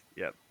haste. haste.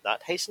 Yep.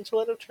 Not haste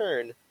until end of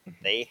turn, Mhm.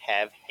 they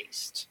have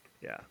haste.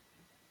 Yeah.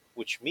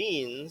 Which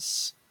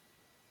means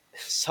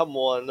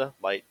someone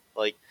might,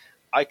 like,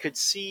 I could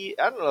see,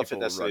 I don't know if it People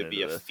will run necessarily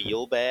be into a this.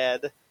 feel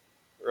bad,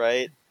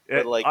 right?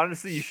 But, like,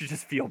 Honestly, you should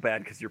just feel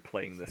bad because you're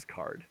playing this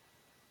card.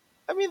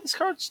 I mean, this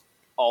card's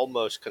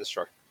almost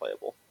constructed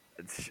playable.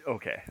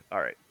 Okay. All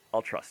right.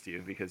 I'll trust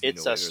you because you know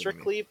It's a better than me.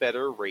 strictly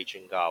better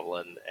Raging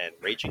Goblin, and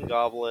Raging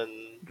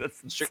Goblin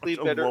That's strictly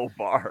such a better low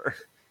bar.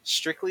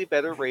 strictly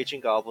better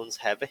Raging Goblins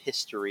have a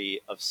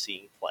history of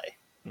seeing play.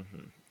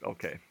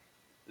 Okay.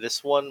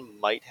 This one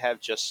might have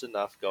just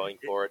enough going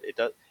It, for it.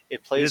 It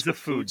it plays is a with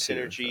food food too. So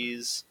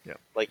synergies. yeah.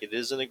 Like, it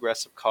is an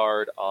aggressive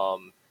card.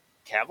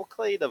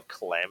 Cavalcade of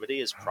Calamity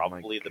is Oh my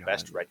probably the god.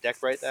 best red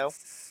deck right now.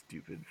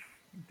 Stupid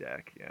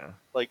deck. Yeah.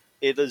 Like,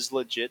 it is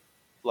legit,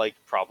 like,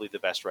 probably the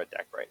best red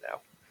deck right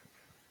now.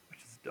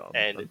 Which is dumb.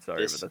 And I'm sorry,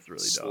 but this that's really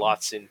dumb.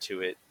 slots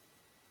into it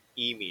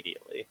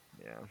immediately.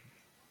 Yeah.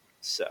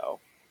 So,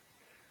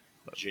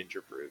 But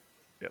Gingerbrute.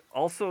 yeah.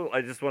 Also,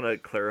 I just want to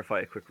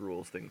clarify a quick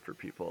rules thing for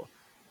people.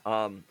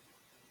 Um,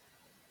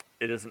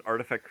 it is an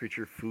artifact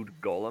creature, food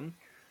golem.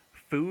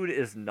 Food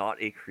is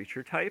not a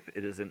creature type;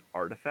 it is an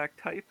artifact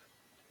type.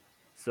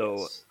 So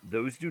Yes.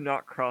 those do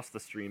not cross the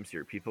streams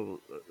here.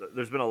 People,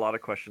 there's been a lot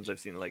of questions I've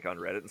seen like on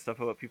Reddit and stuff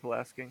about people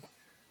asking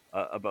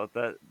about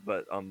that.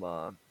 But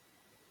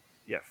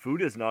yeah,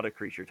 food is not a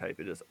creature type.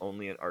 It is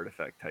only an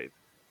artifact type.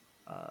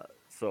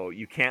 So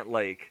you can't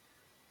like,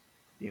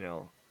 you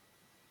know,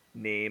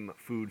 name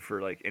food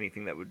for like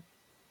anything that would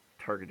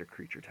target a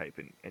creature type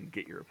and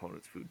get your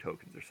opponent's food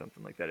tokens or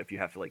something like that. If you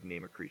have to like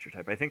name a creature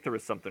type, I think there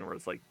was something where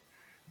it's like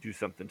do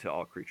something to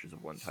all creatures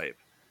of one type.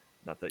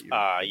 Not that you're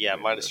Yeah,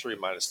 going to do this, -3,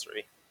 but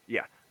 -3.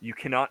 yeah, you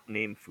cannot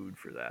name food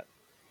for that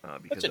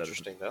That's because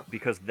interesting, though.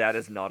 that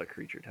is not a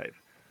creature type.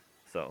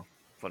 So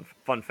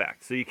fun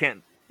fact. So you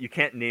can't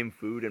name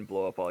food and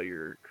blow up all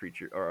your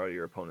creature or all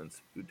your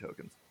opponent's food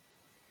tokens.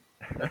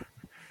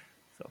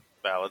 So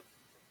Valid.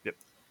 yep.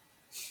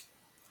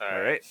 All All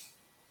right. right.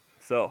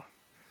 So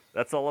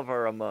that's all of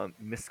our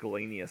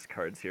miscellaneous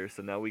cards here.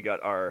 So now we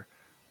got our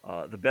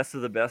the best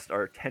of the best,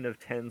 our 10 of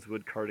 10s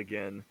wood card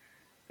again,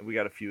 and we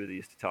got a few of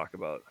these to talk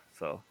about.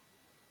 So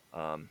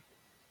um,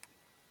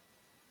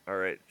 all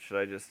right, should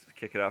I just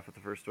kick it off with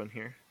the first one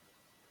here?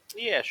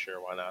 Yeah, sure.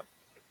 Why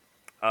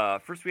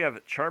not? First, we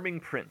have Charming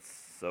Prince.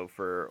 So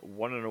for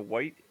 1 and a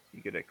white,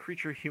 you get a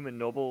creature human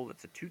noble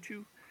that's a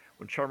 2/2.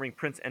 When Charming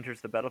Prince enters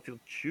the battlefield,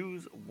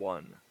 choose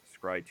one.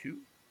 Scry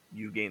 2,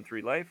 you gain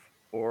 3 life,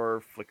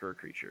 or flicker a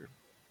creature.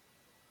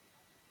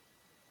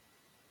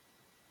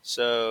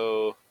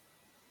 So,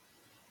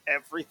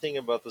 everything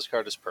about this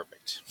card is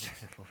perfect.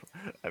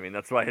 I mean,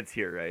 that's why it's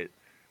here, right?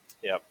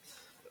 Yep.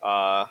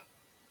 Uh,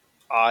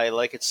 I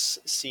like its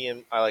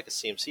I like its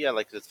CMC. I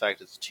like the fact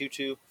it's a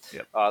 2/2.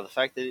 Yep. The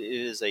fact that it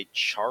is a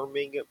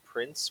charming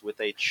prince with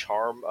a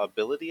charm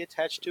ability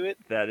attached to it.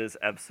 That is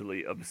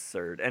absolutely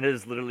absurd. And it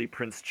is literally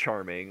Prince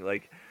Charming.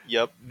 Like,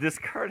 Yep. this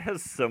card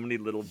has so many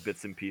little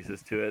bits and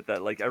pieces to it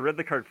that, like, I read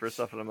the card first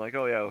off and I'm like,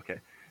 oh, yeah,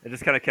 okay. It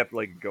just kind of kept,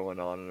 like, going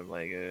on. And I'm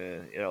like,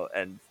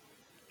 and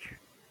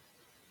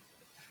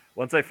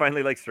once I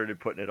finally, like, started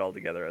putting it all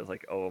together, I was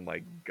like, oh my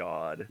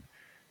god,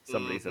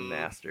 somebody's a Mm-hmm.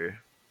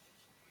 master.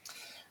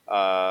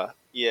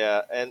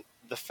 Yeah, and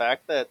the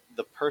fact that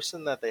the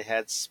person that they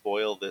had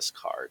spoil this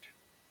card,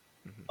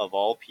 Mhm. of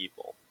all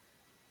people,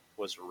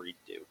 was Reed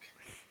Duke.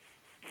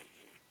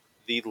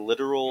 The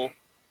literal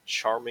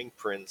charming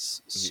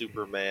prince,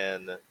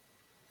 Superman,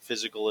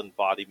 physical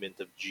embodiment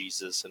of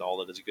Jesus and all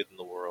that is good in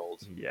the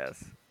world,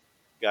 Yes.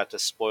 got to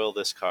spoil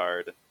this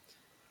card.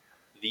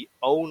 The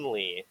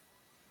only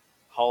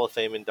Hall of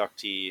Fame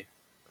inductee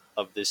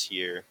of this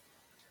year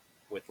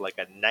with like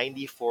a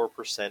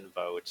 94%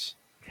 vote.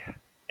 Yeah.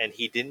 And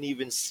he didn't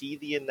even see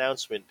the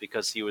announcement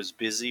because he was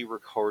busy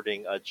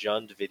recording a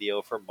Jund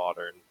video for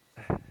Modern,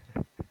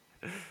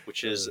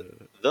 which is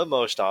the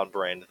most on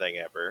brand thing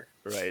ever.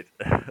 Right.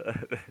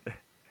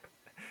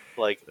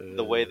 Like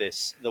the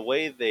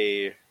way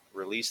they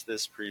released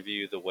this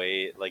preview, the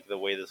way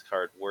this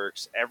card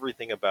works,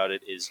 everything about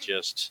it is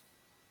just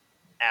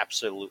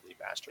absolutely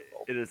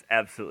masterful. It is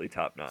absolutely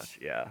top notch.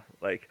 Yeah.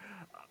 Like,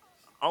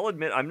 I'll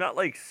admit I'm not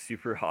like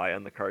super high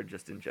on the card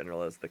just in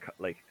general as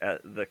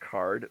the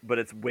card, but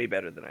it's way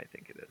better than I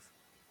think it is.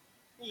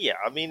 Yeah,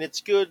 I mean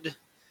it's good.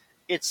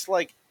 It's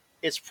like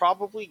it's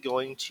probably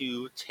going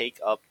to take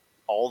up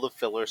all the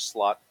filler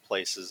slot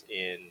places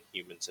in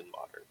Humans in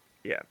Modern.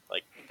 Yeah.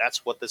 Like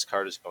that's what this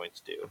card is going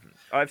to do.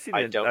 I've seen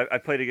I it. don't. I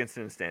played against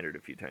it in standard a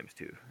few times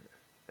too,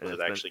 and Was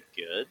it actually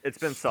good? it's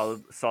been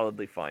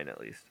solidly fine at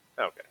least.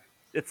 Okay.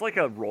 It's like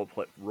a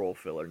role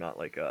filler, not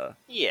like a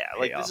Yeah,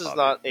 like this payoff is of it.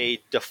 not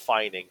a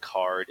defining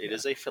card. It Yeah.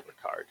 is a filler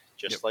card,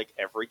 Yep. just like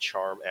every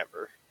charm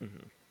ever.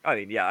 I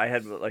mean, yeah, I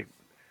had like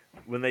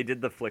when they did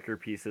the flicker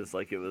pieces,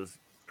 like it was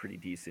pretty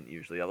decent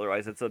usually.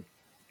 Otherwise, it's a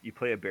you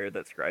play a bear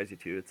that scries you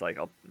too. It's like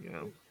I'll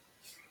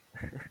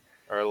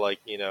Or like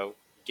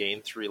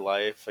gain 3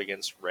 life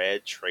against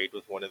red, trade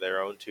with one of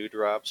their own 2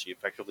 drops. You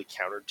effectively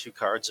countered 2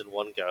 cards in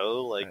one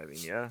go. Like I mean,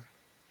 yeah.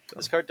 So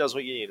this card does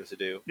what you need it to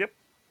do. yep,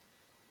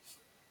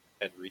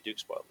 And Reduke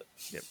spoiled it.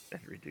 yep,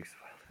 and reduce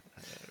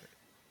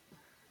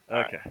All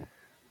okay. right.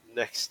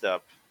 Next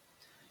up,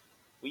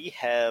 we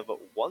have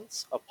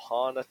Once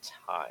Upon a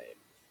Time.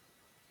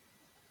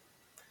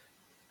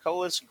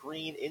 Colorless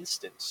green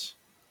instant.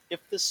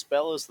 If this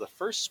spell is the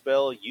first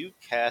spell you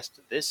cast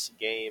this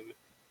game,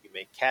 you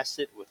may cast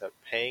it without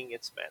paying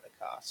its mana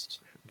cost.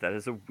 That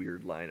is a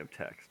weird line of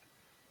text.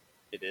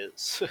 It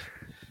is.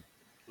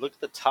 Look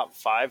at the top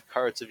 5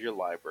 cards of your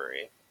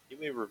library. You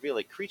may reveal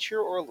a creature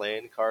or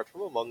land card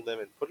from among them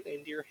and put it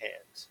into your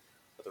hands.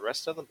 Put the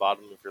rest on the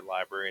bottom of your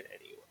library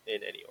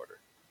in any order,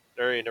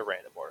 or in a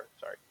random order.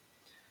 Sorry.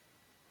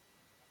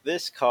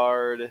 This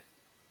card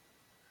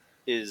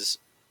is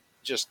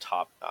just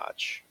top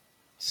notch.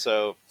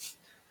 So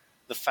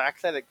the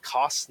fact that it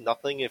costs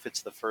nothing if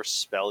it's the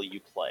first spell you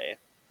play.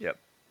 Yep.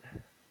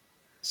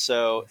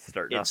 So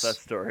Starting off that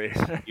story.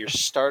 You're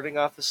starting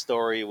off the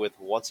story with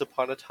Once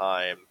Upon a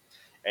Time,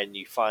 and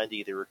you find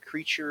either a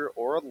creature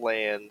or a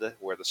land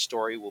where the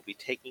story will be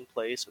taking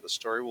place or the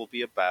story will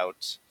be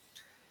about.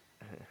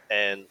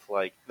 And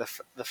like the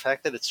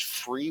fact that it's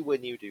free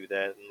when you do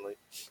that, and like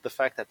the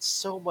fact that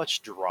so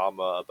much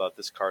drama about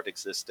this card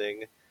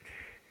existing,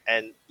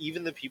 and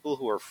even the people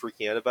who are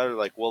freaking out about it are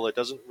like, well, it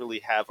doesn't really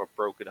have a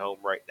broken home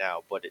right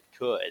now, but it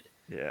could.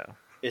 Yeah.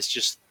 It's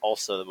just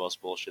also the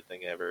most bullshit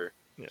thing ever.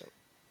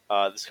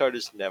 Yeah. This card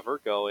is never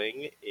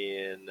going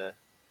in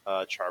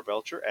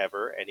Charbelcher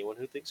ever. Anyone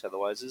who thinks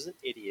otherwise is an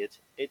idiot.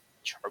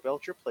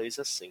 Charbelcher plays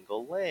a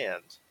single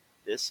land.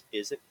 This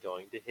isn't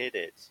going to hit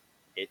it.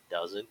 It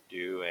doesn't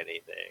do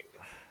anything.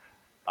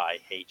 I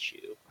hate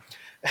you.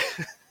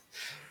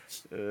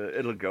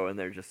 It'll go in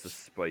there just to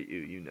spite you.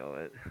 You know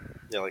it.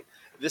 Like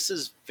this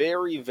is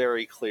very,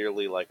 very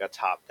clearly like a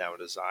top-down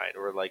design,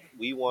 where like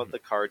we want the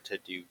card to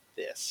do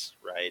this,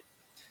 right?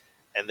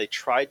 And they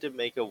tried to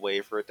make a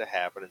way for it to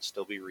happen and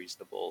still be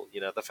reasonable.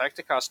 The fact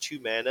it costs 2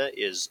 mana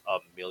is a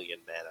million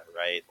mana,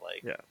 right?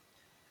 Like, yeah.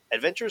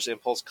 Adventurous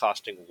Impulse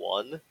costing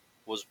 1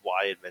 was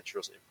why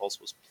Adventurous Impulse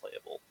was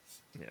playable.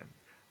 Yeah.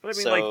 But I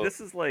mean, like,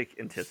 this is like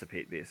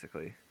Anticipate,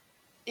 basically.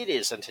 It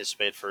is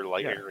Anticipate for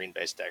like a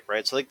green-based deck,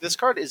 right? So like this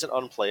card isn't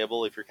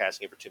unplayable if you're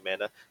casting it for 2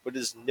 mana, but it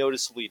is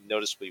noticeably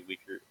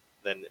weaker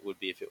than it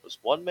would be if it was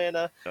 1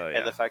 mana.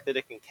 And the fact that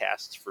it can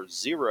cast for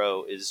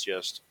 0 is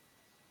just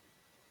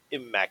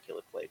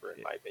immaculate flavor,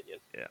 in my opinion.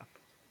 Yeah,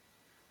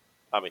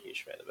 I'm a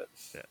huge fan of it.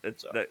 Yeah,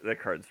 it's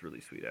that card's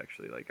really sweet,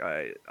 actually. Like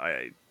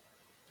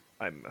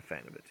I'm a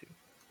fan of it too.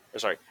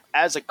 Sorry,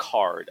 as a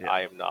card,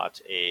 I am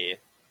not a.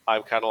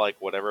 I'm kind of like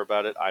whatever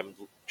about it. I'm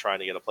trying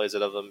to get a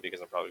playset of them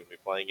because I'm probably going to be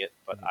playing it,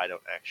 but I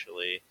don't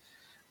actually.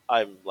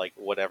 I'm like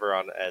whatever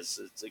on as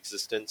its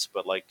existence,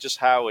 but like just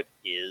how it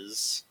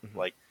is,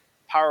 like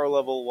power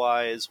level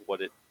wise,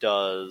 what it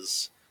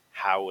does,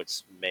 how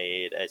it's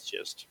made, it's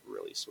just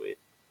really sweet.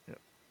 Yep.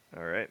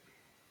 All right.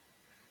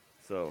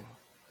 So,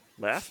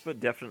 last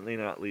but definitely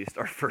not least,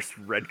 our first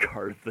red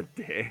card of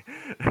the day.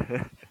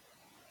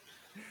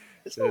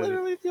 Is it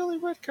literally the only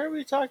red card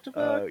we talked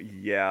about?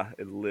 Yeah,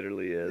 it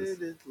literally is.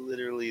 It is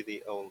literally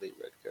the only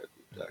red card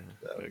we've talked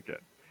about. Okay.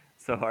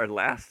 So our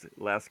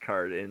last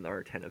card in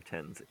our 10 of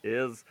 10s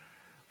is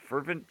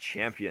Fervent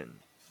Champion.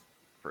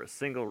 For a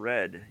single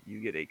red, you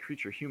get a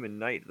creature human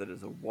knight that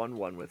is a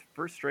 1/1 with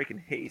first strike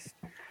and haste.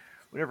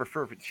 Whenever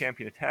Fervent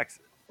Champion attacks,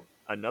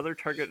 another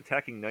target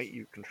attacking knight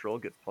you control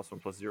gets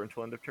 +1/+0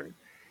 until end of turn.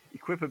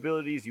 Equip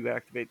abilities you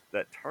activate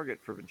that target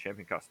Fervent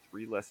Champion costs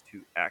 3 less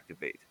to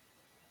activate.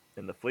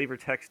 And the flavor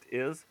text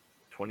is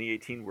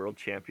 2018 World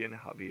Champion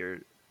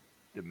Javier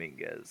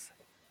Dominguez.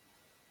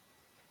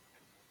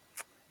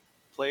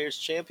 Players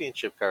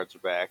Championship cards are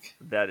back.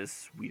 That is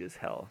sweet as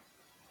hell.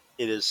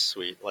 It is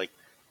sweet. Like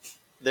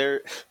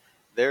there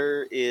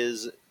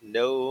is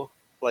no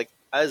like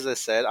as I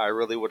said, I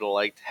really would have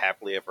liked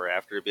Happily Ever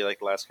After to be like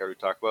the last card we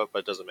talked about, but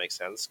it doesn't make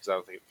sense because I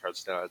don't think the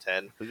card's 10 out of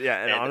 10.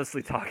 Yeah, and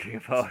honestly, talking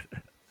about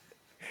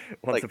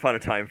Once Upon a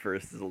Time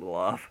first is a little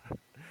off.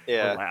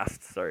 Yeah, or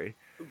last, sorry.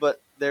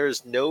 But there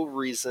is no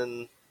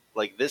reason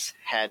like this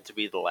had to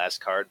be the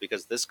last card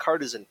because this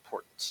card is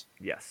important.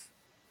 Yes.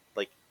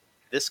 Like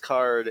this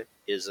card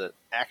is an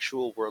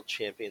actual world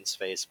champion's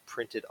face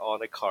printed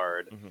on a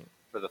card Hmm.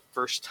 for the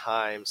first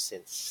time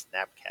since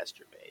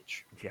Snapcaster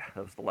Mage. Yeah,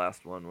 that was the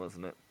last one,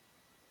 wasn't it?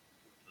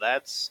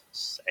 That's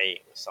saying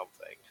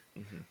something.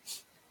 Hmm.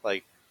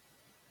 Like,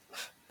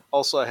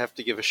 also, I have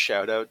to give a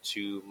shout out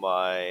to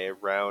my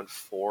round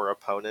 4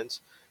 opponent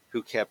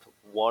who kept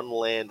one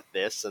land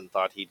this and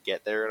thought he'd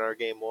get there in our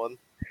game 1.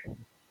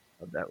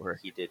 How'd that work?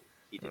 He didn't.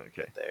 He didn't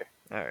Okay. get there.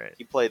 All right.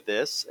 He played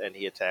this and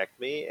he attacked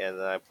me, and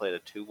then I played a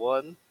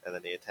 2-1, and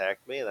then he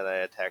attacked me, and then I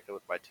attacked him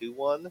with my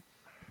 2-1,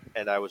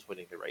 and I was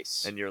winning the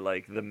race. And you're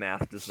like, the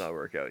math does not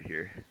work out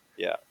here.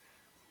 Yeah.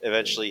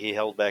 Eventually, he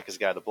held back his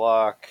guy to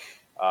block.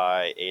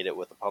 I ate it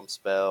with a pump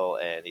spell,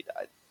 and he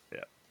died.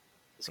 Yeah.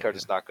 This card Okay.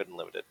 is not good in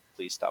limited.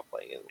 Please stop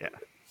playing it in Yeah.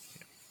 limited.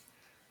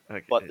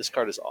 Okay. But this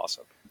card is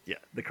awesome. Yeah,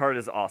 the card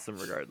is awesome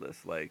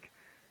regardless. Like,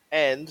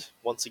 And,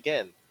 once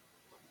again,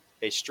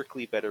 a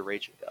strictly better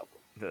Raging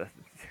Goblin.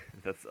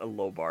 that's a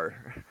low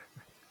bar.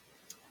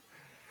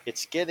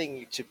 It's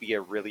getting to be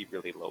a really,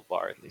 really low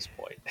bar at this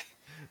point.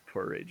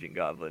 Poor Raging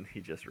Goblin.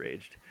 He just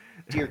raged.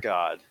 Dear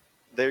God,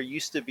 there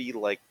used to be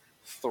like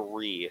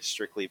 3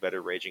 strictly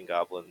better Raging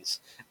Goblins,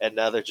 and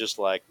now they're just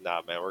like,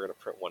 nah, man, we're gonna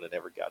print one in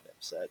every goddamn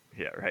set.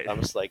 Yeah, right.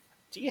 I'm just like,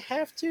 do you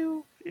have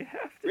to? You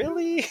have to.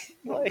 Really?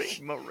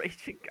 More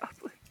Raging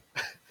Goblin.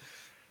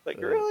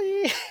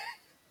 Really?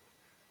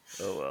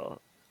 Oh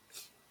well.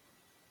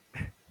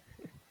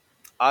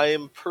 I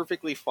am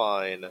perfectly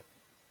fine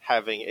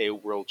having a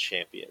world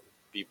champion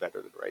be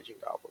better than Raging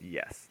Goblin.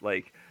 Yes,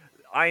 like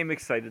I am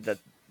excited that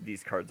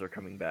these cards are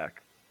coming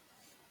back.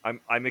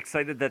 I'm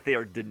excited that they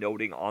are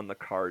denoting on the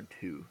card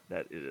too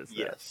that it is that.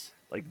 Yes.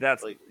 Like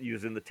that's Like,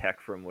 using the tech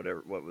from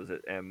whatever, what was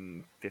it,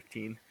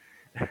 M15?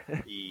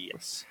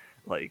 yes.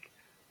 Like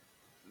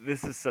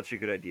this is such a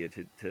good idea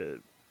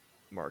to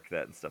mark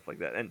that and stuff like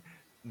that. And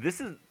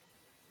this is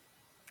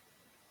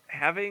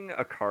having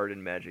a card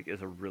in Magic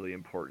is a really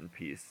important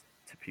piece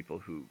to people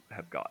who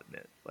have gotten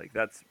it. Like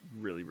that's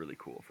really really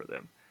cool for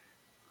them.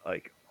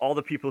 Like all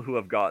the people who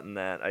have gotten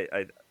that,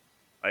 I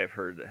have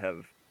heard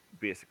have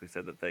basically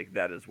said that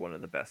that is one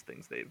of the best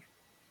things they've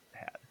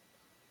had.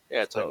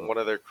 Yeah, it's like So one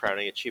of their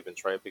crowning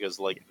achievements, right? Because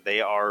like they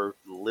are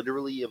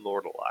literally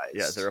immortalized.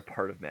 yeah, they're a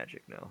part of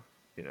Magic now.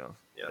 You know,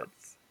 Yeah.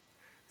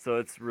 so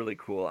it's really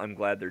cool. I'm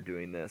glad they're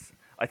doing this.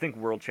 I think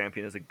World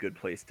Champion is a good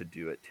place to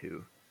do it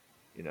too.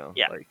 You know,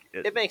 Yeah. like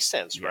It makes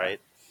sense, yeah.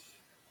 right?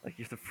 Like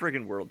he's the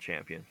friggin' World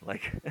Champion.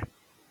 Like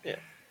Yeah.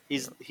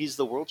 He's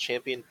the world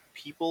champion.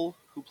 People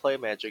who play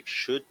Magic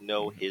should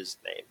know Mhm. his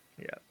name.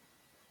 Yeah,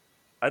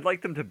 I'd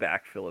like them to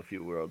backfill a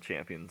few World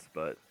Champions,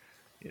 but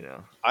you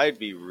know, I'd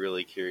be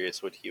really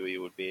curious what Huey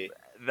would be.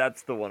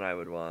 that's the one I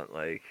would want.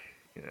 Like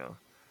you know,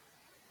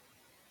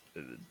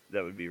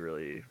 that would be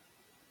really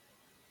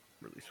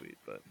really sweet.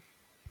 But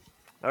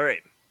all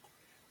right,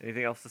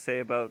 anything else to say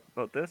about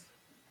this?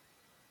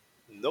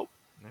 Nope.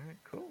 All right,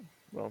 cool.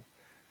 Well,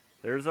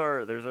 there's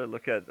our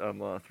look at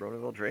Throne of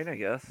Eldraine, I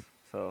guess.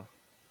 So,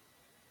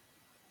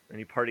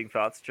 any parting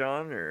thoughts,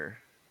 John? Or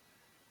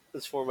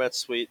This format's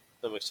sweet.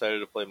 I'm excited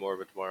to play more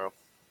of it tomorrow.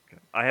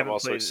 okay. I I'm haven't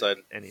also played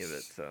excited. any of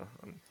it, so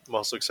I'm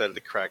also excited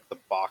to crack the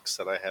box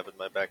that I have in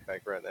my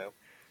backpack right now.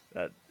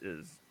 that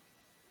is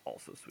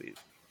also sweet.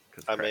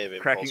 Because I may have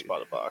cracking, impulse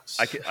bought a box.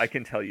 I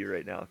can tell you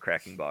right now,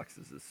 cracking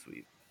boxes is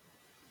sweet.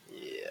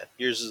 Yeah,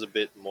 yours is a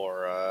bit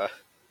more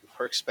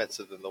more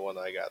expensive than the one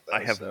I got. Though,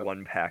 I have so.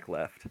 one pack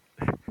left.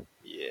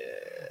 Yeah,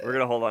 We're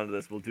gonna hold on to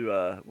this. We'll do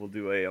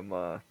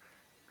a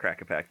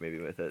crack a pack maybe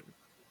with it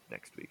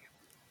next week.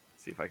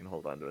 See if I can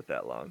hold on to it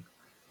that long.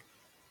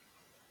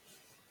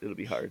 It'll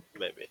be hard.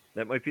 maybe.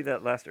 That might be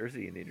that last Urza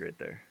you need right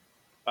there.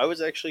 I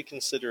was actually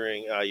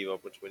considering. You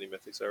opened 20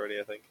 mythics already,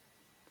 I think.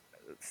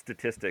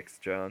 Statistics,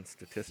 John.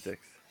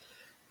 Statistics.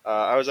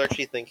 I was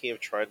actually thinking of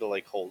trying to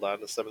like hold on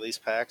to some of these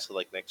packs. So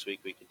like next week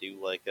we could do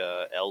like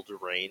a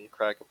Eldraine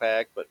crack a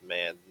pack, but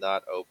man,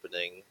 not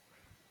opening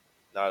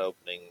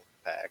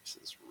packs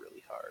is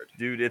really hard.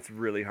 Dude, it's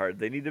really hard.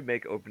 They need to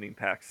make opening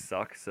packs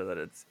suck so that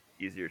it's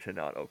easier to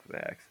not open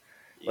packs.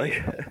 Like,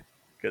 Yeah,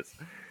 because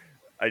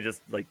I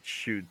just like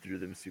chewed through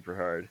them super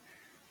hard.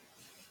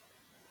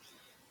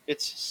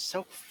 it's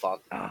so fun.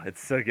 Ah,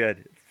 it's so good.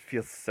 It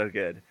feels so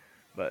good.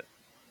 But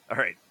all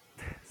right.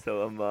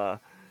 So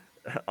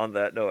on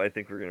that note, I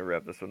think we're gonna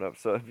wrap this one up.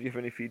 So if you have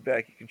any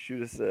feedback, you can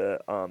shoot us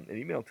an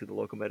email to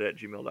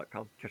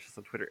thelocalmeta@gmail.com. Catch us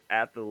on Twitter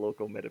at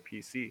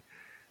thelocalmetapc.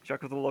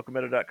 Check out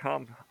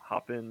thelocalmeta.com.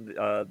 Hop in.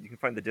 You can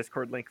find the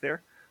Discord link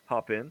there.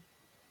 Hop in.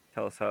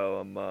 Tell us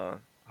how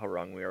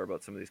wrong we are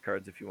about some of these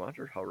cards if you want,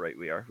 or how right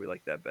we are. We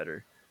like that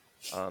better.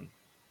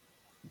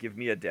 Give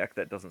me a deck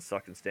that doesn't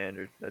suck in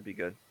standard. That'd be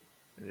good.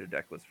 I need a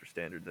deck list for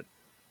standard that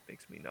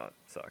makes me not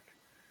suck.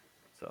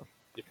 So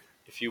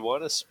If you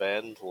want to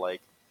spend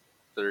like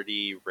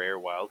 30 rare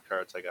wild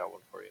cards, I got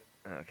one for you.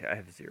 okay, I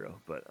have 0,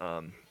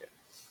 Okay.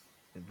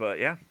 but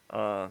yeah.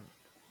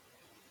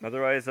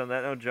 Otherwise, on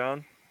that note,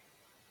 John,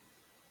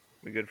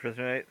 we good for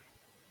tonight?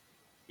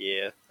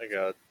 Yeah, I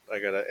got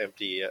to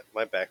empty.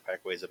 My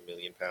backpack weighs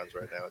 1,000,000 pounds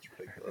right now. It's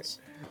ridiculous.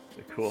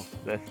 Cool.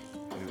 Then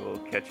we will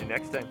catch you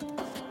next time.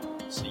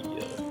 See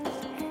ya.